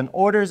creatures and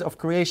orders of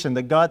creation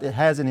that God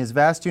has in his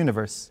vast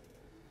universe,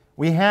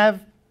 we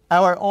have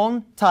our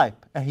own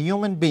type, a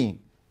human being,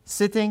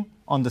 sitting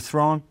on the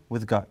throne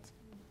with God.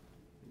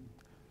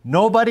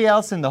 Nobody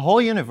else in the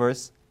whole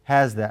universe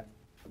has that.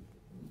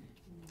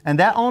 And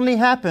that only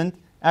happened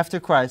after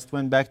Christ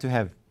went back to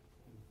heaven.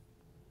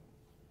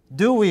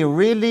 Do we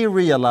really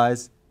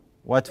realize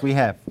what we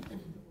have?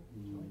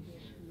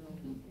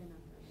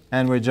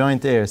 And we're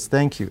joint heirs.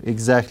 Thank you.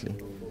 Exactly.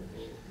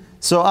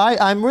 So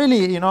I'm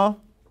really,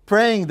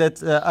 praying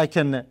that I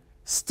can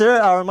stir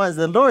our minds.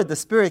 The Lord, the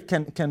Spirit,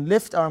 can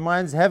lift our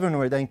minds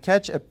heavenward and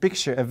catch a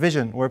picture, a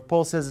vision, where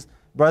Paul says,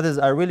 brothers,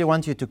 I really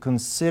want you to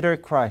consider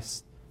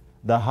Christ,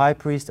 the high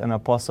priest and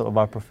apostle of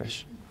our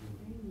profession.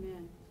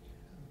 Amen.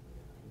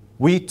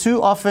 We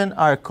too often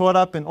are caught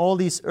up in all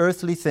these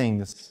earthly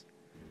things.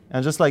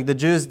 And just like the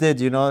Jews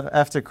did,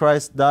 after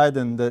Christ died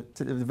and the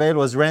veil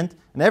was rent,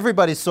 and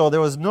everybody saw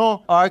there was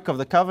no Ark of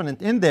the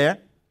Covenant in there,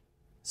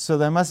 so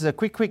they must say,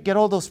 quick, get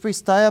all those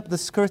priests, tie up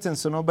this curtain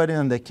so nobody,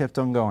 and they kept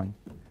on going.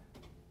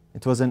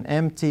 It was an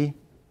empty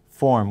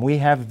form. We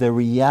have the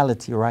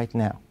reality right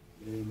now.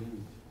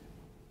 Amen.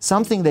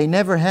 Something they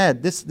never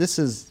had. This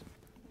is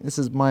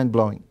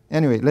mind-blowing.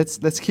 Anyway,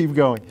 let's keep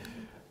going.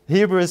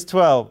 Hebrews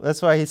 12,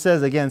 that's why he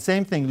says again,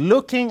 same thing.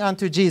 Looking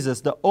unto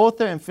Jesus, the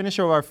author and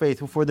finisher of our faith,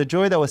 who for the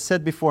joy that was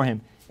set before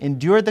him,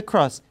 endured the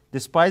cross,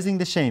 despising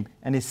the shame,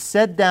 and is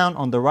set down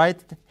on the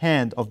right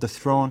hand of the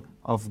throne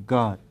of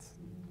God.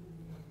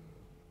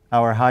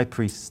 Our high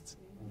priest.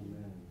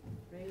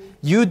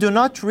 You do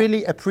not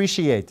really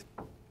appreciate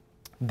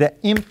the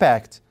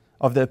impact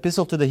of the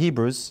epistle to the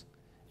Hebrews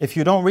if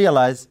you don't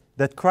realize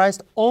that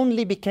Christ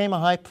only became a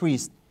high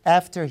priest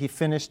after he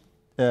finished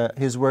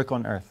his work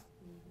on earth.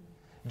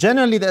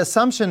 Generally, the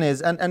assumption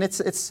is, and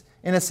it's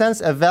in a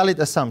sense a valid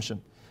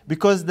assumption,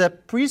 because the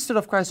priesthood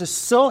of Christ is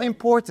so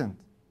important,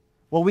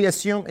 well, we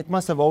assume it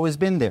must have always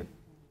been there.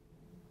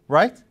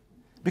 Right?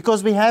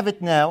 Because we have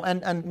it now,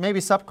 and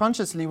maybe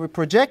subconsciously we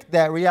project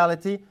that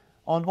reality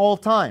on all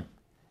time.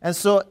 And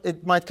so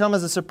it might come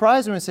as a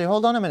surprise when we say,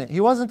 hold on a minute,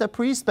 he wasn't a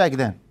priest back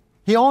then.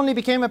 He only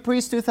became a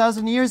priest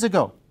 2,000 years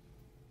ago.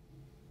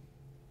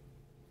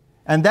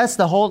 And that's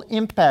the whole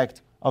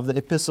impact of the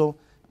epistle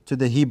to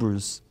the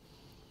Hebrews.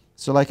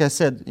 So like I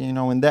said,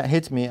 when that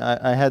hit me,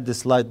 I had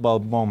this light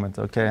bulb moment,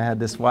 okay? I had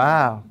this,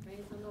 wow.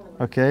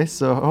 Okay,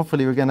 so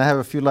hopefully we're going to have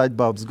a few light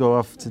bulbs go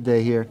off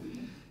today here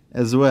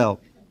as well.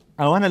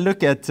 I want to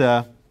look at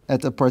a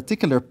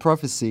particular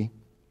prophecy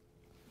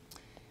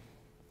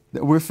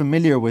that we're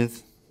familiar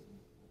with.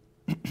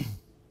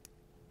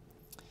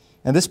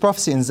 And this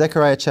prophecy in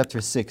Zechariah chapter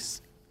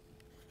 6,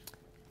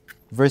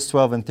 verse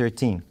 12 and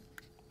 13.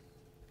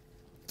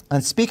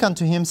 And speak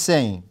unto him,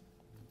 saying,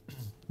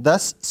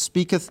 Thus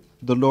speaketh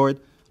the Lord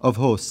of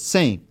hosts,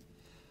 saying,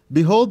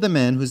 Behold the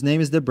man whose name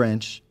is the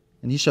branch,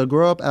 and he shall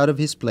grow up out of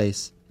his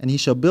place, and he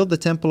shall build the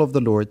temple of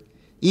the Lord,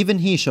 even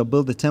he shall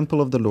build the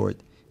temple of the Lord,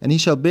 and he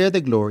shall bear the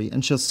glory,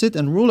 and shall sit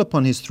and rule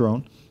upon his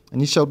throne,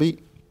 and he shall be,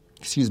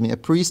 a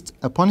priest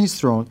upon his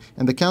throne,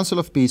 and the council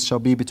of peace shall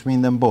be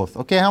between them both.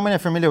 Okay, how many are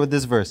familiar with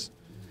this verse?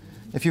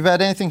 If you've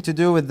had anything to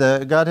do with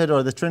the Godhead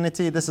or the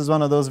Trinity, this is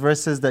one of those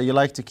verses that you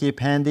like to keep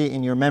handy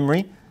in your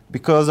memory,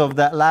 because of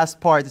that last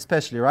part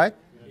especially, right?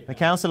 Yeah. The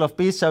council of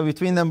peace shall be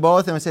between them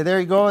both, and we say, there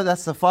you go,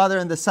 that's the Father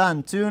and the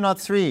Son, 2, not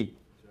 3.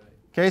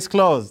 Case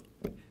closed.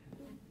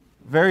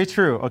 Very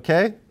true,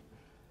 okay?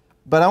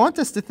 But I want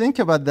us to think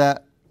about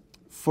that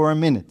for a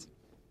minute.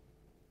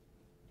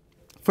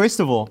 First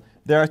of all,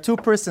 there are 2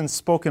 persons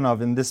spoken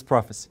of in this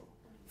prophecy.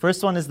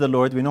 First one is the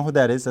Lord. We know who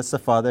that is. That's the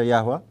Father,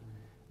 Yahweh.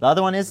 The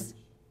other one is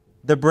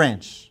the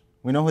branch.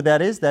 We know who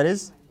that is. That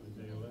is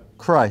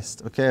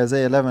Christ. Okay,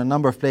 Isaiah 11, a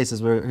number of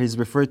places where he's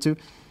referred to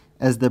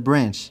as the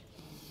branch.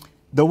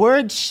 The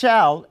word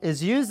shall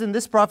is used in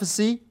this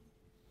prophecy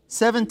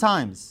 7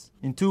 times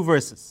in 2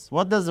 verses.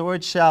 What does the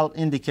word shall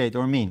indicate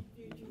or mean?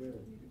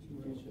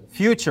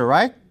 Future,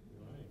 right?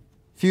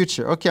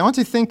 Future. Okay, I want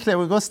you to think clear.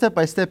 We'll go step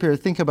by step here.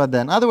 Think about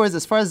that. In other words,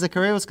 as far as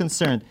Zechariah was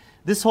concerned,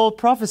 this whole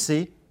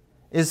prophecy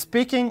is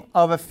speaking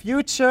of a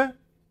future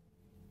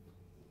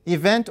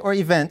event or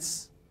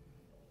events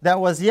that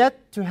was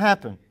yet to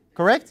happen.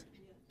 Correct?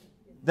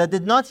 That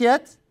did not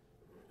yet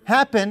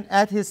happen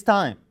at his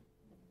time.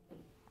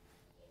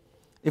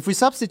 If we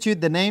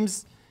substitute the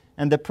names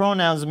and the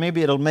pronouns,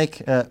 maybe it'll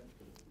make a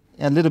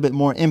little bit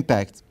more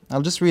impact.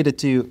 I'll just read it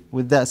to you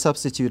with that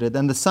substituted.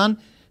 And the Son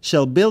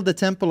shall build the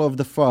temple of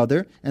the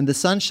Father, and the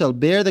Son shall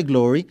bear the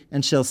glory,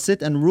 and shall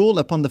sit and rule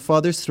upon the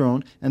Father's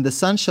throne, and the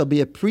Son shall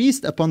be a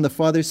priest upon the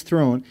Father's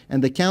throne,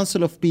 and the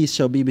counsel of peace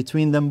shall be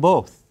between them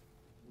both.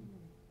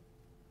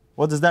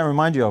 What does that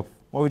remind you of?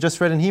 What we just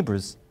read in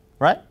Hebrews,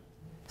 right?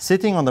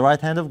 Sitting on the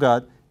right hand of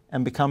God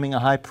and becoming a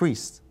high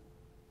priest.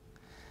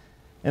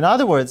 In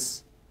other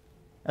words,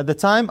 at the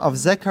time of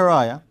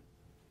Zechariah,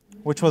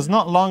 which was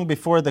not long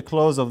before the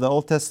close of the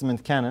Old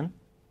Testament canon,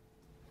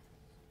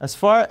 as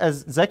far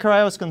as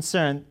Zechariah was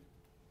concerned,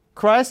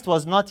 Christ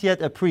was not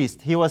yet a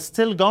priest. He was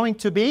still going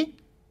to be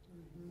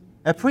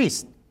a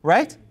priest,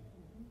 right?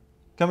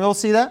 Can we all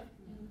see that?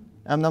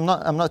 I'm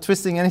not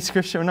twisting any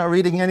scripture, I'm not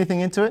reading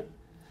anything into it.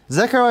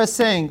 Zechariah is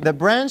saying the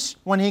branch,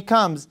 when he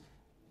comes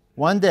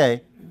one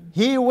day,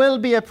 he will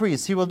be a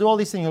priest. He will do all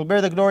these things. He will bear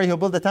the glory. He will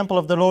build the temple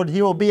of the Lord.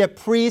 He will be a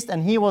priest,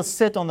 and he will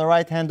sit on the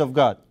right hand of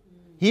God.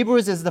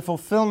 Hebrews is the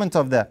fulfillment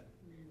of that.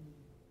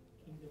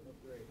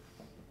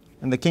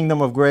 And the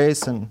kingdom of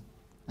grace and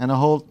a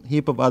whole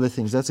heap of other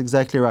things. That's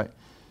exactly right.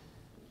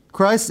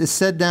 Christ is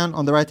set down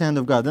on the right hand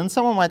of God. Then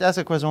someone might ask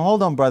a question,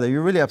 hold on, brother,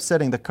 you're really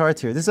upsetting the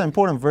cart here. This is an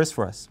important verse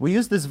for us. We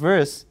use this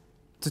verse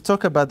to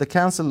talk about the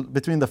counsel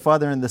between the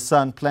Father and the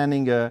Son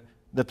planning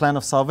the plan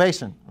of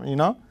salvation, you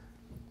know?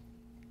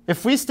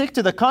 If we stick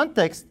to the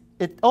context,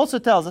 it also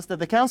tells us that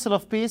the counsel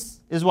of peace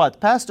is what?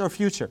 Past or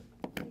future?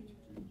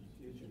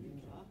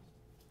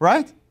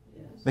 Right?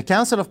 The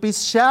counsel of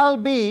peace shall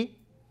be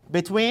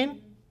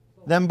between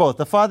them both,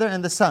 the Father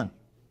and the Son.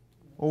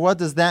 Well, what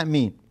does that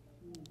mean?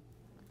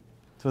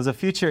 It was a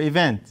future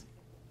event.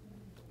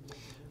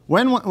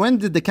 When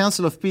did the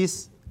counsel of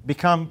peace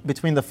become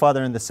between the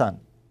Father and the Son?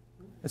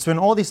 It's when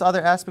all these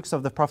other aspects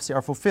of the prophecy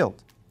are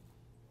fulfilled.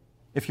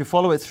 If you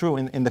follow it through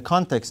in the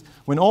context,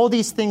 when all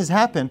these things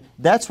happen,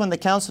 that's when the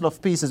counsel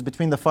of peace is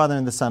between the Father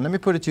and the Son. Let me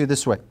put it to you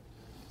this way.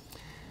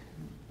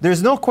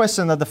 There's no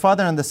question that the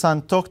Father and the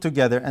Son talked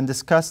together and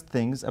discussed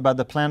things about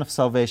the plan of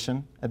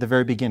salvation at the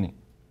very beginning.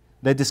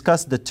 They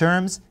discussed the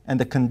terms and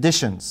the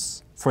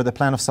conditions for the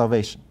plan of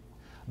salvation.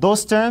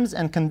 Those terms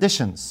and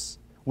conditions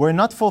were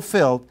not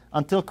fulfilled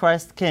until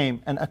Christ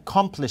came and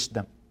accomplished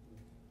them.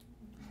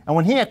 And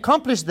when He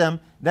accomplished them,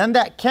 then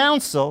that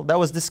counsel that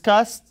was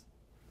discussed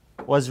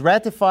was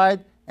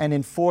ratified and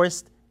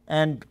enforced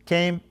and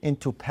came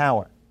into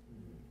power.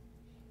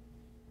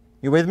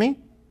 You with me?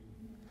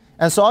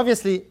 And so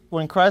obviously,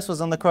 when Christ was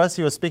on the cross,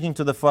 He was speaking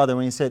to the Father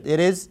when He said, "It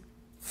is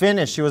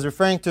finished." He was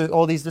referring to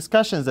all these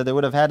discussions that they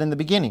would have had in the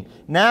beginning.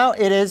 Now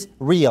it is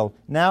real.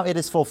 Now it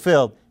is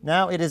fulfilled.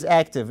 Now it is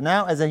active.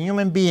 Now as a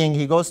human being,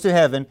 He goes to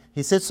heaven.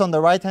 He sits on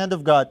the right hand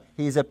of God.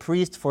 He is a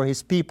priest for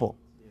His people.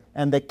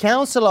 And the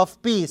counsel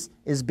of peace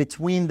is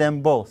between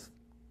them both.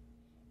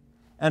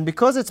 And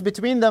because it's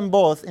between them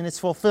both in its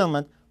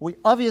fulfillment, we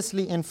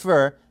obviously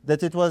infer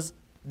that it was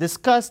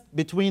discussed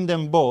between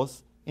them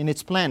both in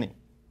its planning.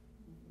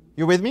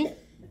 You with me?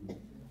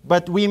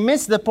 But we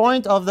miss the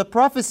point of the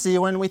prophecy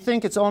when we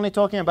think it's only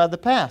talking about the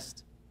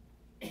past.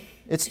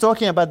 It's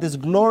talking about this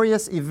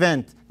glorious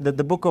event that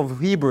the book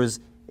of Hebrews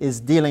is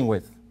dealing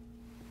with,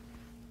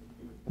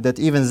 that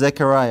even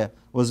Zechariah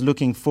was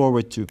looking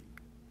forward to.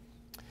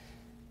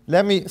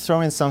 Let me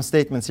throw in some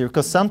statements here,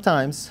 because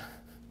sometimes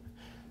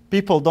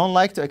people don't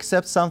like to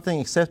accept something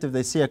except if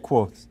they see a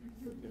quote.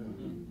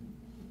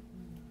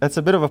 That's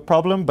a bit of a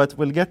problem, but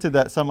we'll get to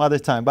that some other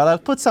time. But I'll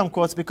put some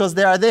quotes because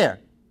they are there.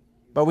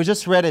 But we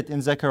just read it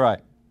in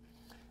Zechariah.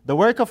 The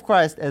work of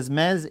Christ as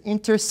man's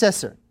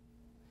intercessor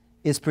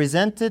is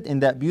presented in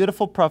that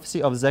beautiful prophecy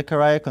of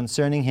Zechariah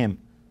concerning Him.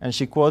 And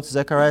she quotes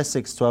Zechariah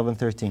 6, 12 and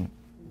 13.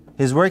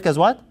 His work as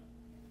what?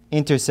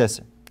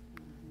 Intercessor.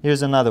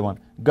 Here's another one.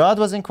 God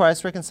was in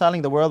Christ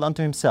reconciling the world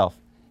unto Himself.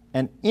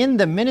 And in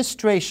the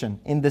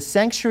ministration, in the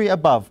sanctuary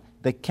above,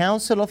 the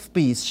counsel of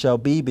peace shall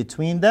be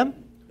between them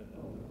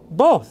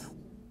both.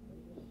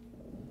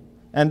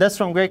 And that's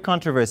from Great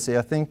Controversy.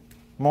 I think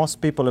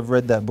most people have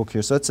read that book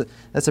here. So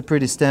that's a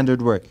pretty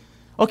standard work.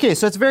 Okay,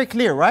 so it's very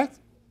clear, right?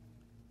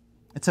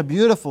 It's a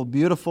beautiful,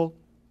 beautiful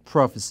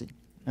prophecy.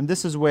 And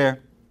this is where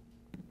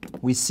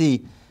we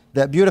see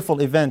that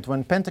beautiful event.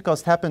 When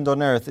Pentecost happened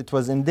on earth, it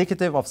was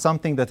indicative of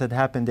something that had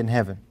happened in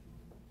heaven.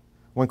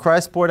 When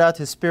Christ poured out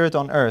His Spirit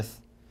on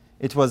earth,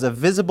 it was a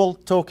visible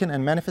token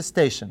and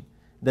manifestation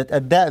that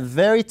at that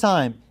very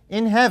time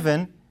in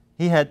heaven,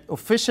 He had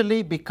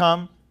officially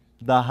become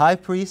the high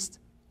priest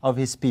of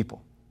His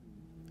people.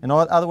 In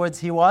other words,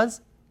 He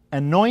was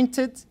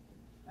anointed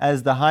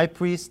as the high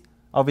priest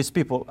of His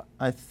people.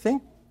 I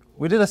think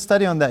we did a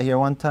study on that here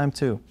one time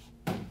too.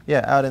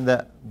 Yeah, out in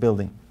that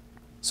building.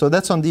 So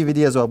that's on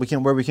DVD as well,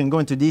 where we can go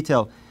into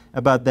detail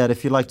about that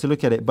if you like to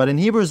look at it. But in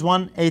Hebrews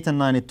 1, 8 and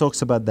 9, it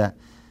talks about that.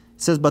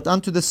 It says, "But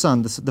unto the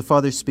Son," the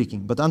Father is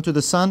speaking, "but unto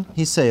the Son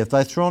He saith,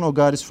 Thy throne, O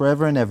God, is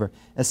forever and ever.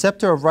 A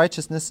scepter of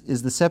righteousness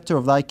is the scepter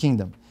of Thy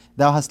kingdom.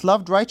 Thou hast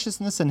loved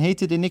righteousness and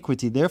hated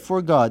iniquity.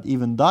 Therefore God,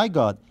 even Thy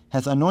God,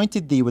 hath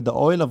anointed thee with the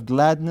oil of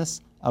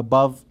gladness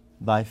above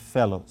thy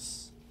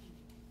fellows.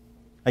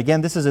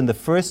 Again, this is in the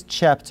first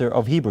chapter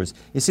of Hebrews.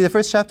 You see, the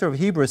first chapter of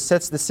Hebrews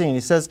sets the scene.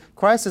 He says,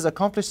 Christ has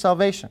accomplished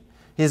salvation.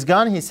 He's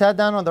gone, he sat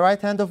down on the right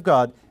hand of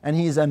God, and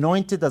he is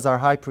anointed as our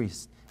high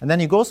priest. And then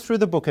he goes through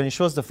the book and he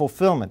shows the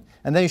fulfillment.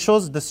 And then he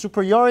shows the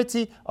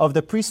superiority of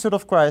the priesthood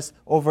of Christ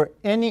over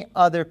any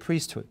other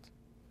priesthood.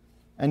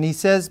 And he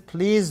says,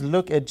 please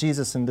look at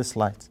Jesus in this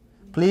light.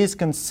 Please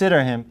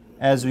consider him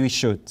as we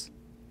should.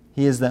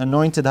 He is the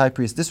anointed high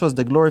priest. This was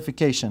the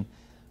glorification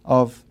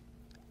of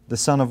the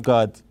Son of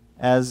God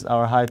as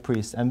our high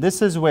priest. And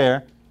this is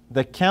where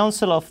the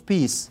counsel of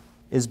peace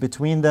is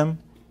between them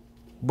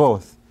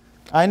both.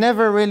 I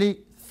never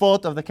really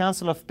thought of the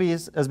counsel of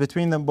peace as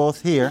between them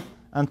both here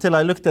until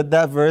I looked at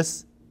that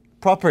verse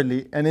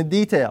properly and in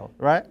detail,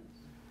 right?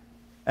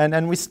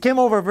 And we skim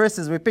over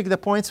verses, we pick the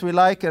points we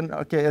like, and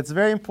okay, it's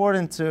very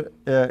important to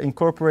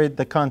incorporate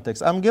the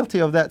context. I'm guilty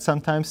of that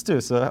sometimes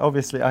too, so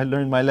obviously I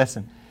learned my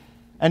lesson.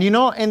 And you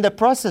know, in the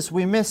process,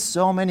 we miss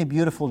so many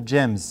beautiful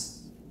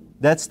gems.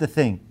 That's the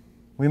thing.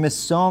 We miss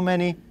so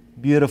many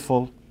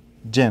beautiful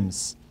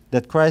gems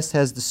that Christ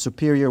has the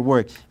superior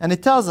work. And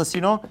it tells us,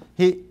 you know,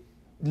 he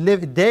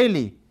live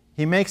daily,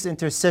 he makes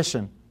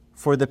intercession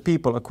for the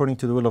people according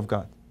to the will of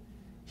God.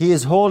 He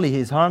is holy, he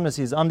is harmless,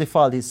 he is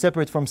undefiled, he is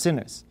separate from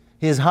sinners.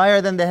 He is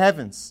higher than the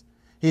heavens.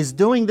 He is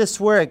doing this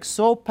work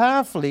so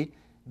powerfully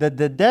that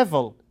the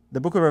devil,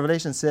 the book of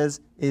Revelation says,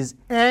 is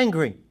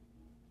angry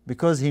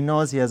because he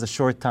knows he has a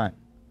short time.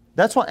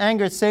 That's what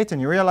angered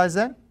Satan. You realize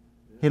that?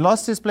 He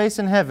lost his place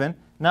in heaven.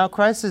 Now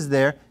Christ is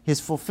there.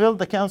 He's fulfilled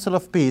the counsel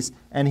of peace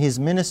and he's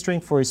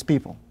ministering for his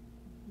people.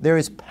 There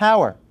is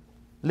power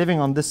living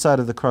on this side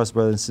of the cross,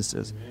 brothers and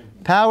sisters.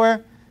 Amen.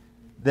 Power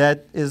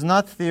that is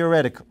not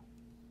theoretical.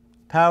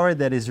 Power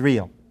that is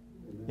real.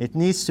 It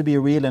needs to be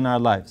real in our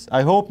lives.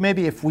 I hope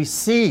maybe if we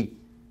see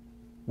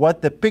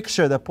what the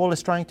picture that Paul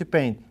is trying to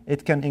paint,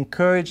 it can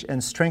encourage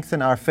and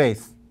strengthen our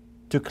faith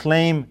to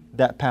claim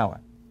that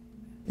power.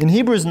 In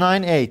Hebrews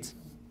 9:8,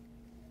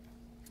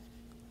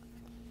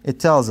 it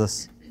tells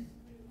us,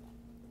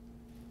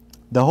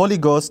 the Holy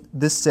Ghost,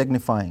 this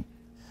signifying,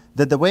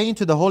 that the way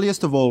into the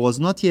holiest of all was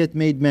not yet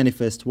made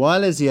manifest,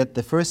 while as yet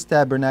the first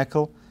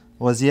tabernacle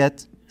was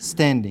yet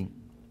standing.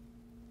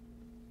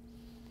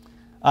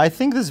 I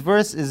think this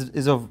verse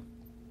is of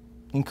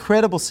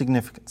incredible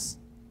significance,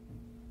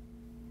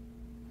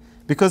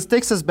 because it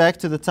takes us back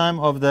to the time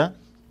of the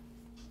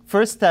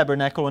first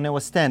tabernacle when it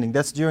was standing.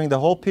 That's during the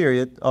whole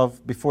period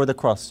of before the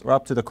cross, or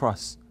up to the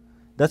cross.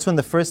 That's when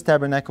the first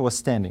tabernacle was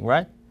standing,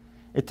 right?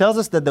 It tells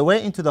us that the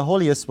way into the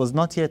holiest was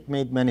not yet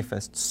made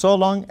manifest, so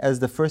long as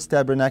the first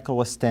tabernacle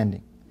was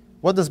standing.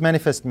 What does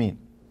manifest mean?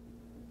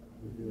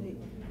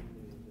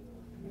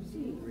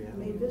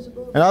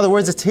 In other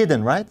words, it's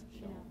hidden, right?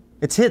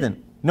 It's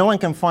hidden. No one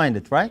can find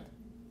it, right?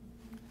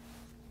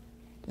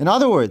 In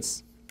other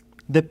words,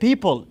 the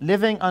people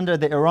living under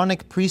the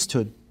Aaronic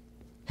priesthood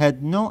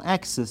had no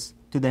access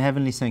to the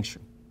heavenly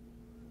sanctuary.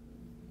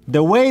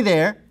 The way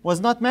there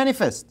was not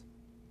manifest,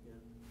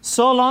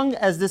 so long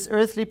as this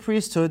earthly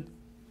priesthood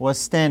was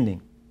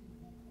standing.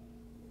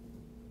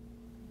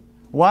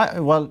 Why?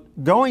 Well,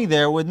 going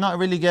there would not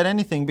really get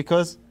anything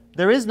because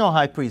there is no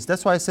high priest.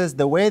 That's why it says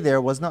the way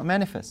there was not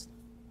manifest.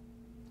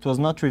 It was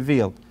not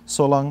revealed,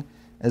 so long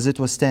as it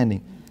was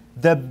standing.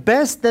 The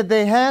best that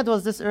they had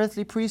was this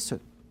earthly priesthood.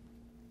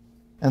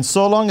 And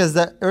so long as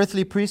that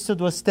earthly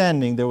priesthood was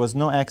standing, there was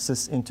no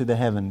access into the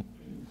heaven.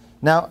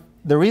 Now,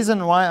 the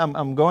reason why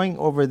I'm going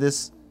over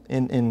this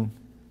in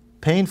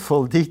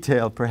painful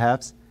detail,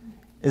 perhaps,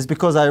 is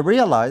because I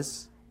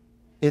realize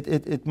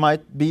it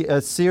might be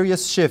a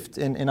serious shift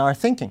in our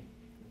thinking.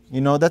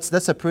 You know,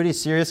 that's a pretty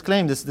serious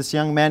claim. This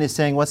young man is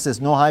saying, what's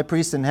this, no high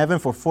priest in heaven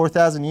for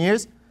 4,000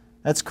 years?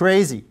 That's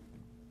crazy.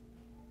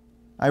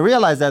 I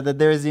realize that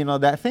there is,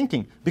 that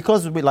thinking.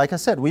 Because, like I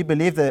said, we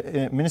believe that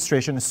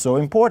administration is so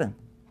important.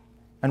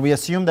 And we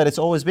assume that it's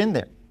always been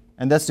there.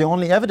 And that's the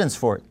only evidence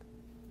for it.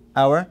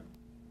 Our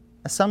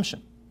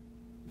assumption.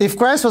 If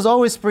Christ was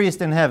always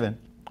priest in heaven,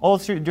 all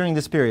through during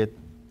this period,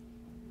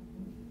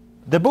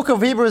 the book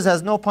of Hebrews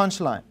has no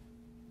punchline.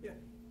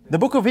 The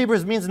book of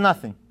Hebrews means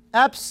nothing.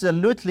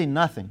 Absolutely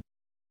nothing.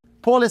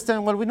 Paul is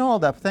saying, well, we know all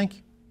that. Thank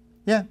you.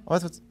 Yeah.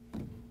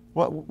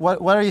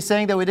 What are you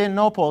saying that we didn't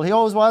know, Paul? He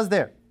always was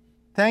there.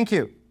 Thank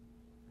you.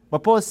 But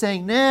Paul is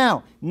saying,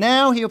 now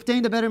he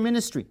obtained a better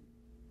ministry.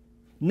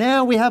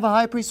 Now we have a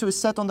high priest who is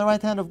set on the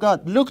right hand of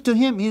God. Look to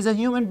him. He's a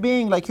human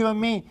being like you and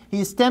me.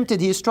 He is tempted.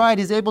 He is tried.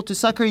 He's able to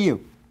succor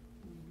you.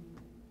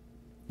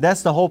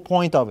 That's the whole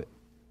point of it.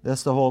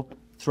 That's the whole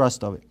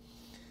thrust of it.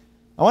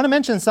 I want to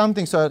mention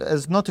something so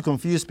as not to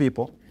confuse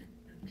people.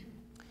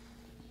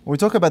 When we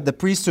talk about the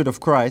priesthood of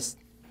Christ,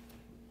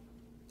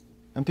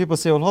 and people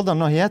say, well, hold on,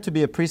 no, he had to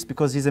be a priest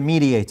because he's a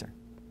mediator.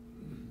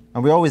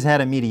 And we always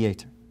had a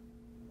mediator.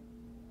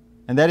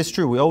 And that is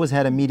true. We always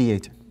had a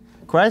mediator.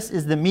 Christ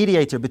is the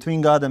mediator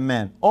between God and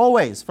man.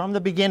 Always, from the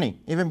beginning.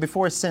 Even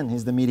before sin,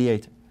 he's the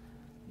mediator.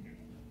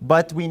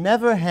 But we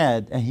never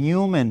had a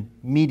human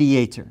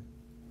mediator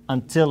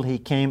until he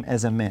came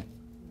as a man.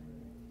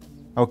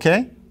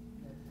 Okay?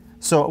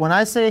 So when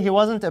I say he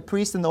wasn't a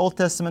priest in the Old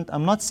Testament,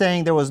 I'm not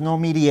saying there was no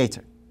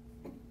mediator.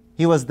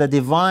 He was the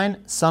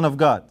divine Son of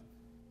God,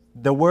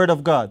 the Word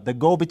of God, the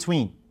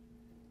go-between.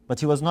 But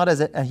he was not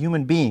as a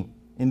human being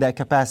in that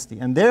capacity.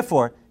 And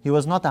therefore, he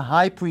was not a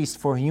high priest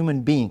for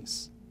human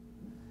beings.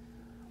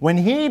 When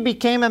he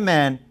became a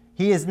man,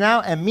 he is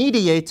now a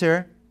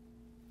mediator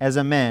as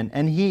a man,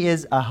 and he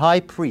is a high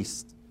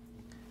priest.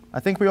 I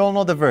think we all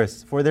know the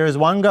verse. For there is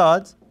one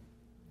God,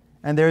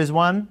 and there is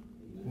one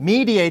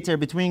mediator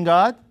between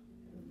God,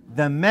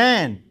 the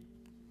man,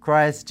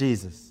 Christ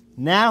Jesus.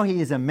 Now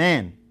he is a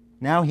man.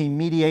 Now he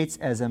mediates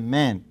as a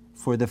man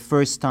for the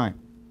first time.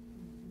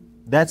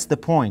 That's the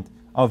point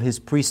of his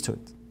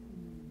priesthood.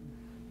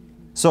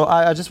 So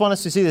I just want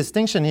us to see the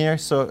distinction here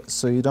so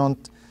you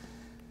don't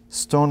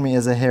stone me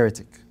as a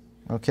heretic.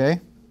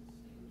 Okay?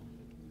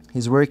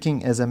 He's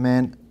working as a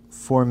man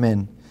for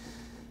men.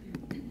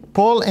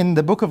 Paul in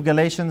the book of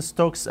Galatians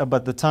talks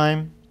about the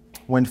time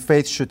when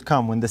faith should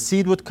come. When the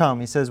seed would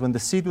come, he says when the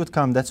seed would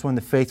come, that's when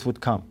the faith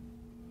would come.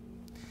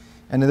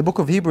 And in the book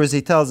of Hebrews,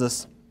 he tells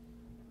us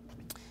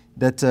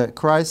that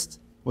Christ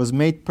was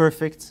made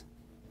perfect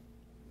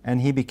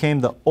and he became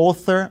the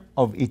author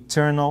of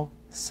eternal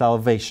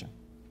salvation.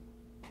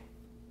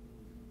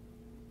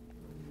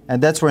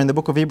 And that's where in the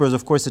book of Hebrews,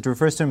 of course, it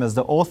refers to him as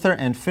the author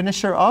and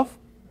finisher of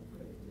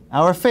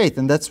our faith.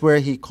 And that's where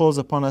he calls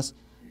upon us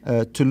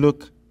to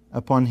look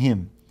upon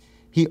him.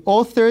 He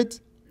authored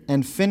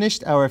and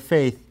finished our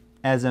faith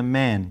as a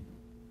man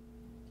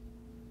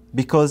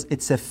because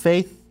it's a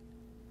faith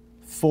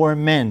for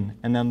men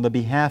and on the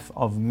behalf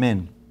of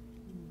men.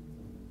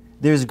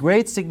 There's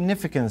great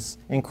significance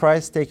in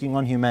Christ taking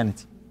on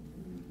humanity.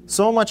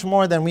 So much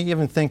more than we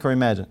even think or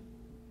imagine.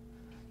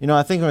 You know,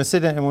 I think when we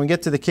sit and when we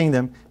get to the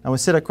kingdom and we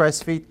sit at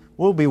Christ's feet,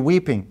 we'll be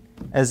weeping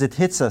as it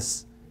hits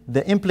us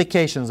the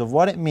implications of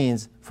what it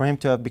means for him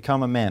to have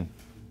become a man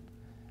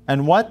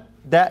and what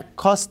that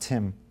cost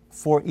him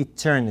for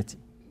eternity.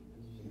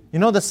 You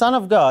know, the Son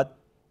of God,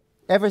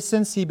 ever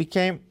since he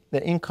became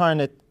the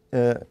incarnate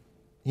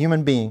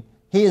human being,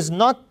 he is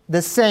not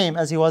the same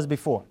as he was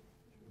before.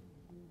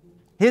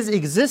 His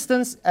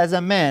existence as a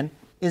man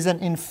is an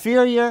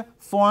inferior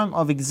form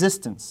of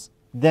existence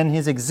than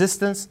his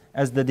existence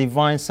as the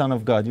divine Son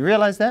of God. You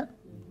realize that?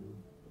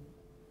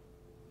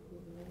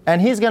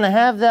 And he's going to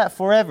have that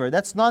forever.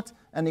 That's not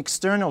an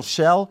external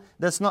shell.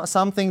 That's not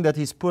something that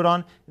he's put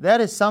on.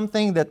 That is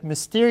something that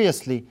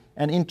mysteriously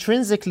and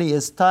intrinsically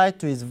is tied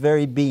to his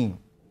very being.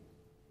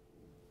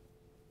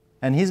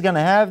 And he's going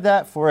to have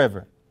that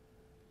forever.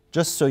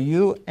 Just so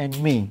you and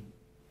me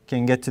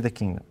can get to the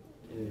kingdom.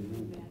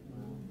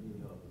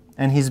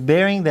 And he's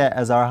bearing that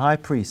as our high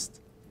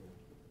priest.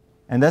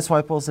 And that's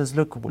why Paul says,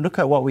 look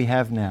at what we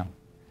have now.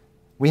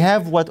 We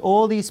have what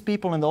all these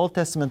people in the Old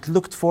Testament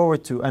looked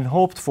forward to and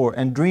hoped for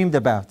and dreamed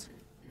about.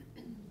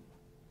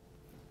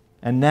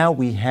 And now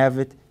we have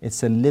it.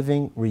 It's a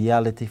living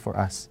reality for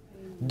us.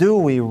 Do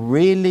we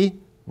really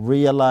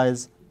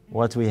realize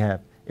what we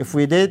have? If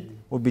we did,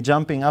 we'd be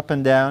jumping up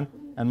and down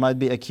and might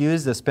be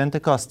accused as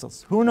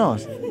Pentecostals. Who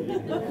knows?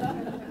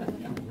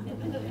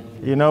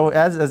 You know,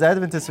 as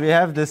Adventists, we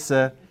have this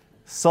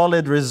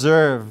solid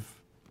reserve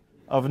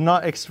of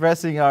not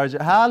expressing our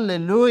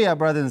hallelujah,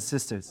 brothers and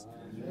sisters.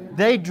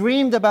 They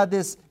dreamed about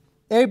this.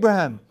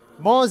 Abraham,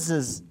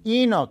 Moses,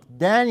 Enoch,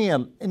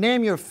 Daniel,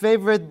 name your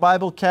favorite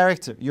Bible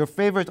character, your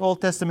favorite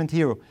Old Testament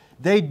hero.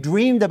 They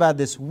dreamed about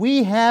this.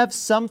 We have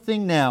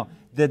something now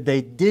that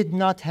they did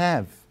not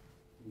have.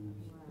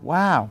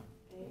 Wow.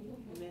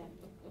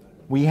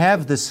 We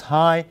have this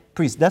high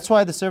priest. That's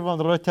why the servant of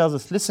the Lord tells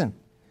us, listen,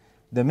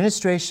 the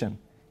ministration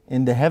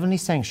in the heavenly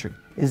sanctuary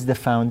is the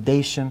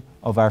foundation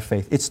of our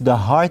faith. It's the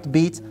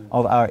heartbeat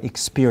of our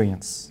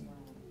experience.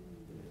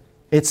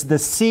 It's the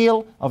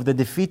seal of the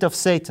defeat of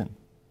Satan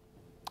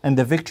and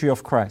the victory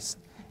of Christ.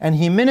 And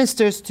he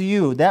ministers to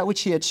you that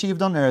which he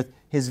achieved on earth,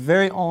 his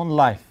very own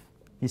life.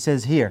 He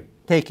says, here,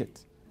 take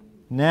it.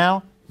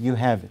 Now you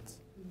have it.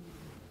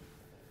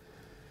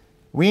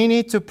 We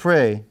need to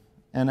pray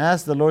and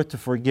ask the Lord to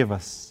forgive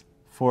us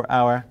for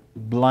our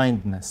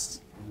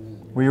blindness.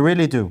 We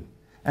really do.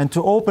 And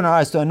to open our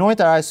eyes, to anoint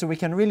our eyes so we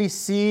can really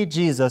see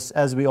Jesus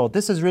as we ought.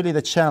 This is really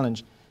the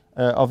challenge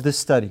of this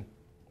study.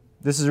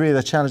 This is really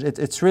the challenge.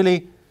 It's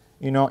really,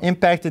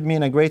 impacted me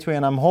in a great way,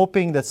 and I'm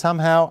hoping that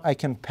somehow I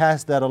can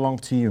pass that along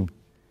to you.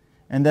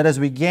 And that as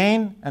we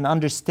gain an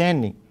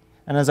understanding,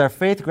 and as our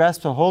faith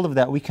grasps a hold of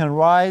that, we can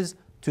rise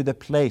to the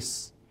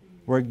place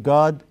where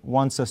God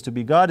wants us to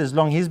be. God is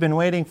long. He's been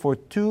waiting for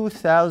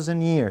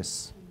 2,000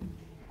 years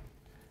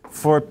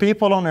for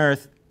people on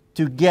earth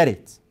to get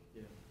it.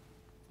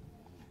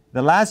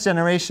 The last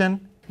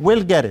generation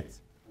will get it.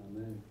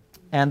 Amen.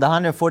 And the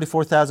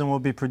 144,000 will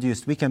be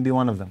produced. We can be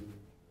one of them.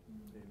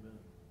 Amen.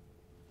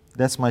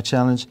 That's my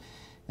challenge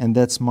and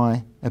that's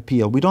my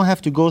appeal. We don't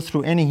have to go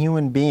through any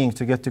human being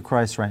to get to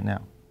Christ right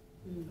now.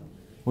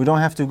 We don't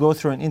have to go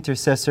through an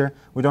intercessor.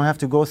 We don't have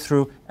to go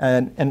through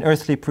an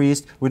earthly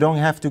priest. We don't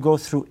have to go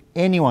through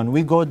anyone.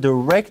 We go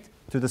direct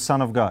to the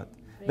Son of God.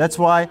 That's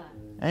why,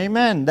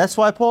 amen. That's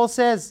why Paul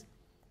says,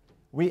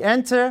 We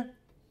enter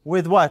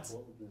with what?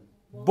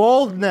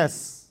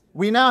 Boldness.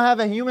 We now have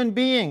a human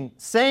being,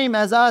 same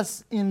as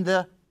us, on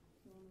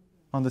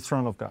the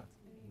throne of God.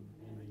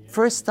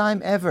 First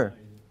time ever.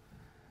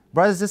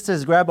 Brothers and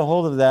sisters, grab a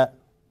hold of that.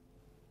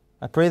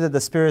 I pray that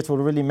the Spirit will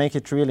really make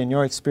it real in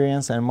your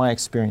experience and my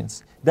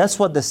experience. That's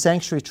what the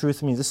sanctuary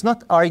truth means. It's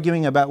not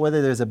arguing about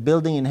whether there's a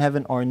building in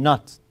heaven or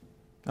not.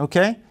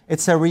 Okay?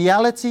 It's a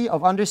reality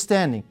of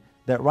understanding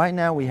that right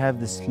now we have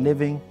this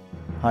living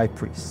high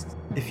priest.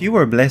 If you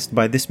were blessed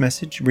by this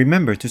message,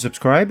 remember to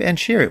subscribe and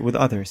share it with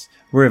others.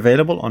 We're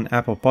available on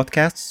Apple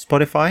Podcasts,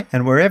 Spotify,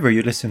 and wherever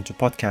you listen to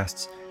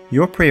podcasts.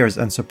 Your prayers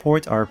and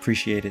support are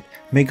appreciated.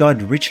 May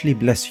God richly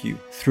bless you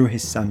through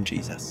His Son,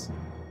 Jesus.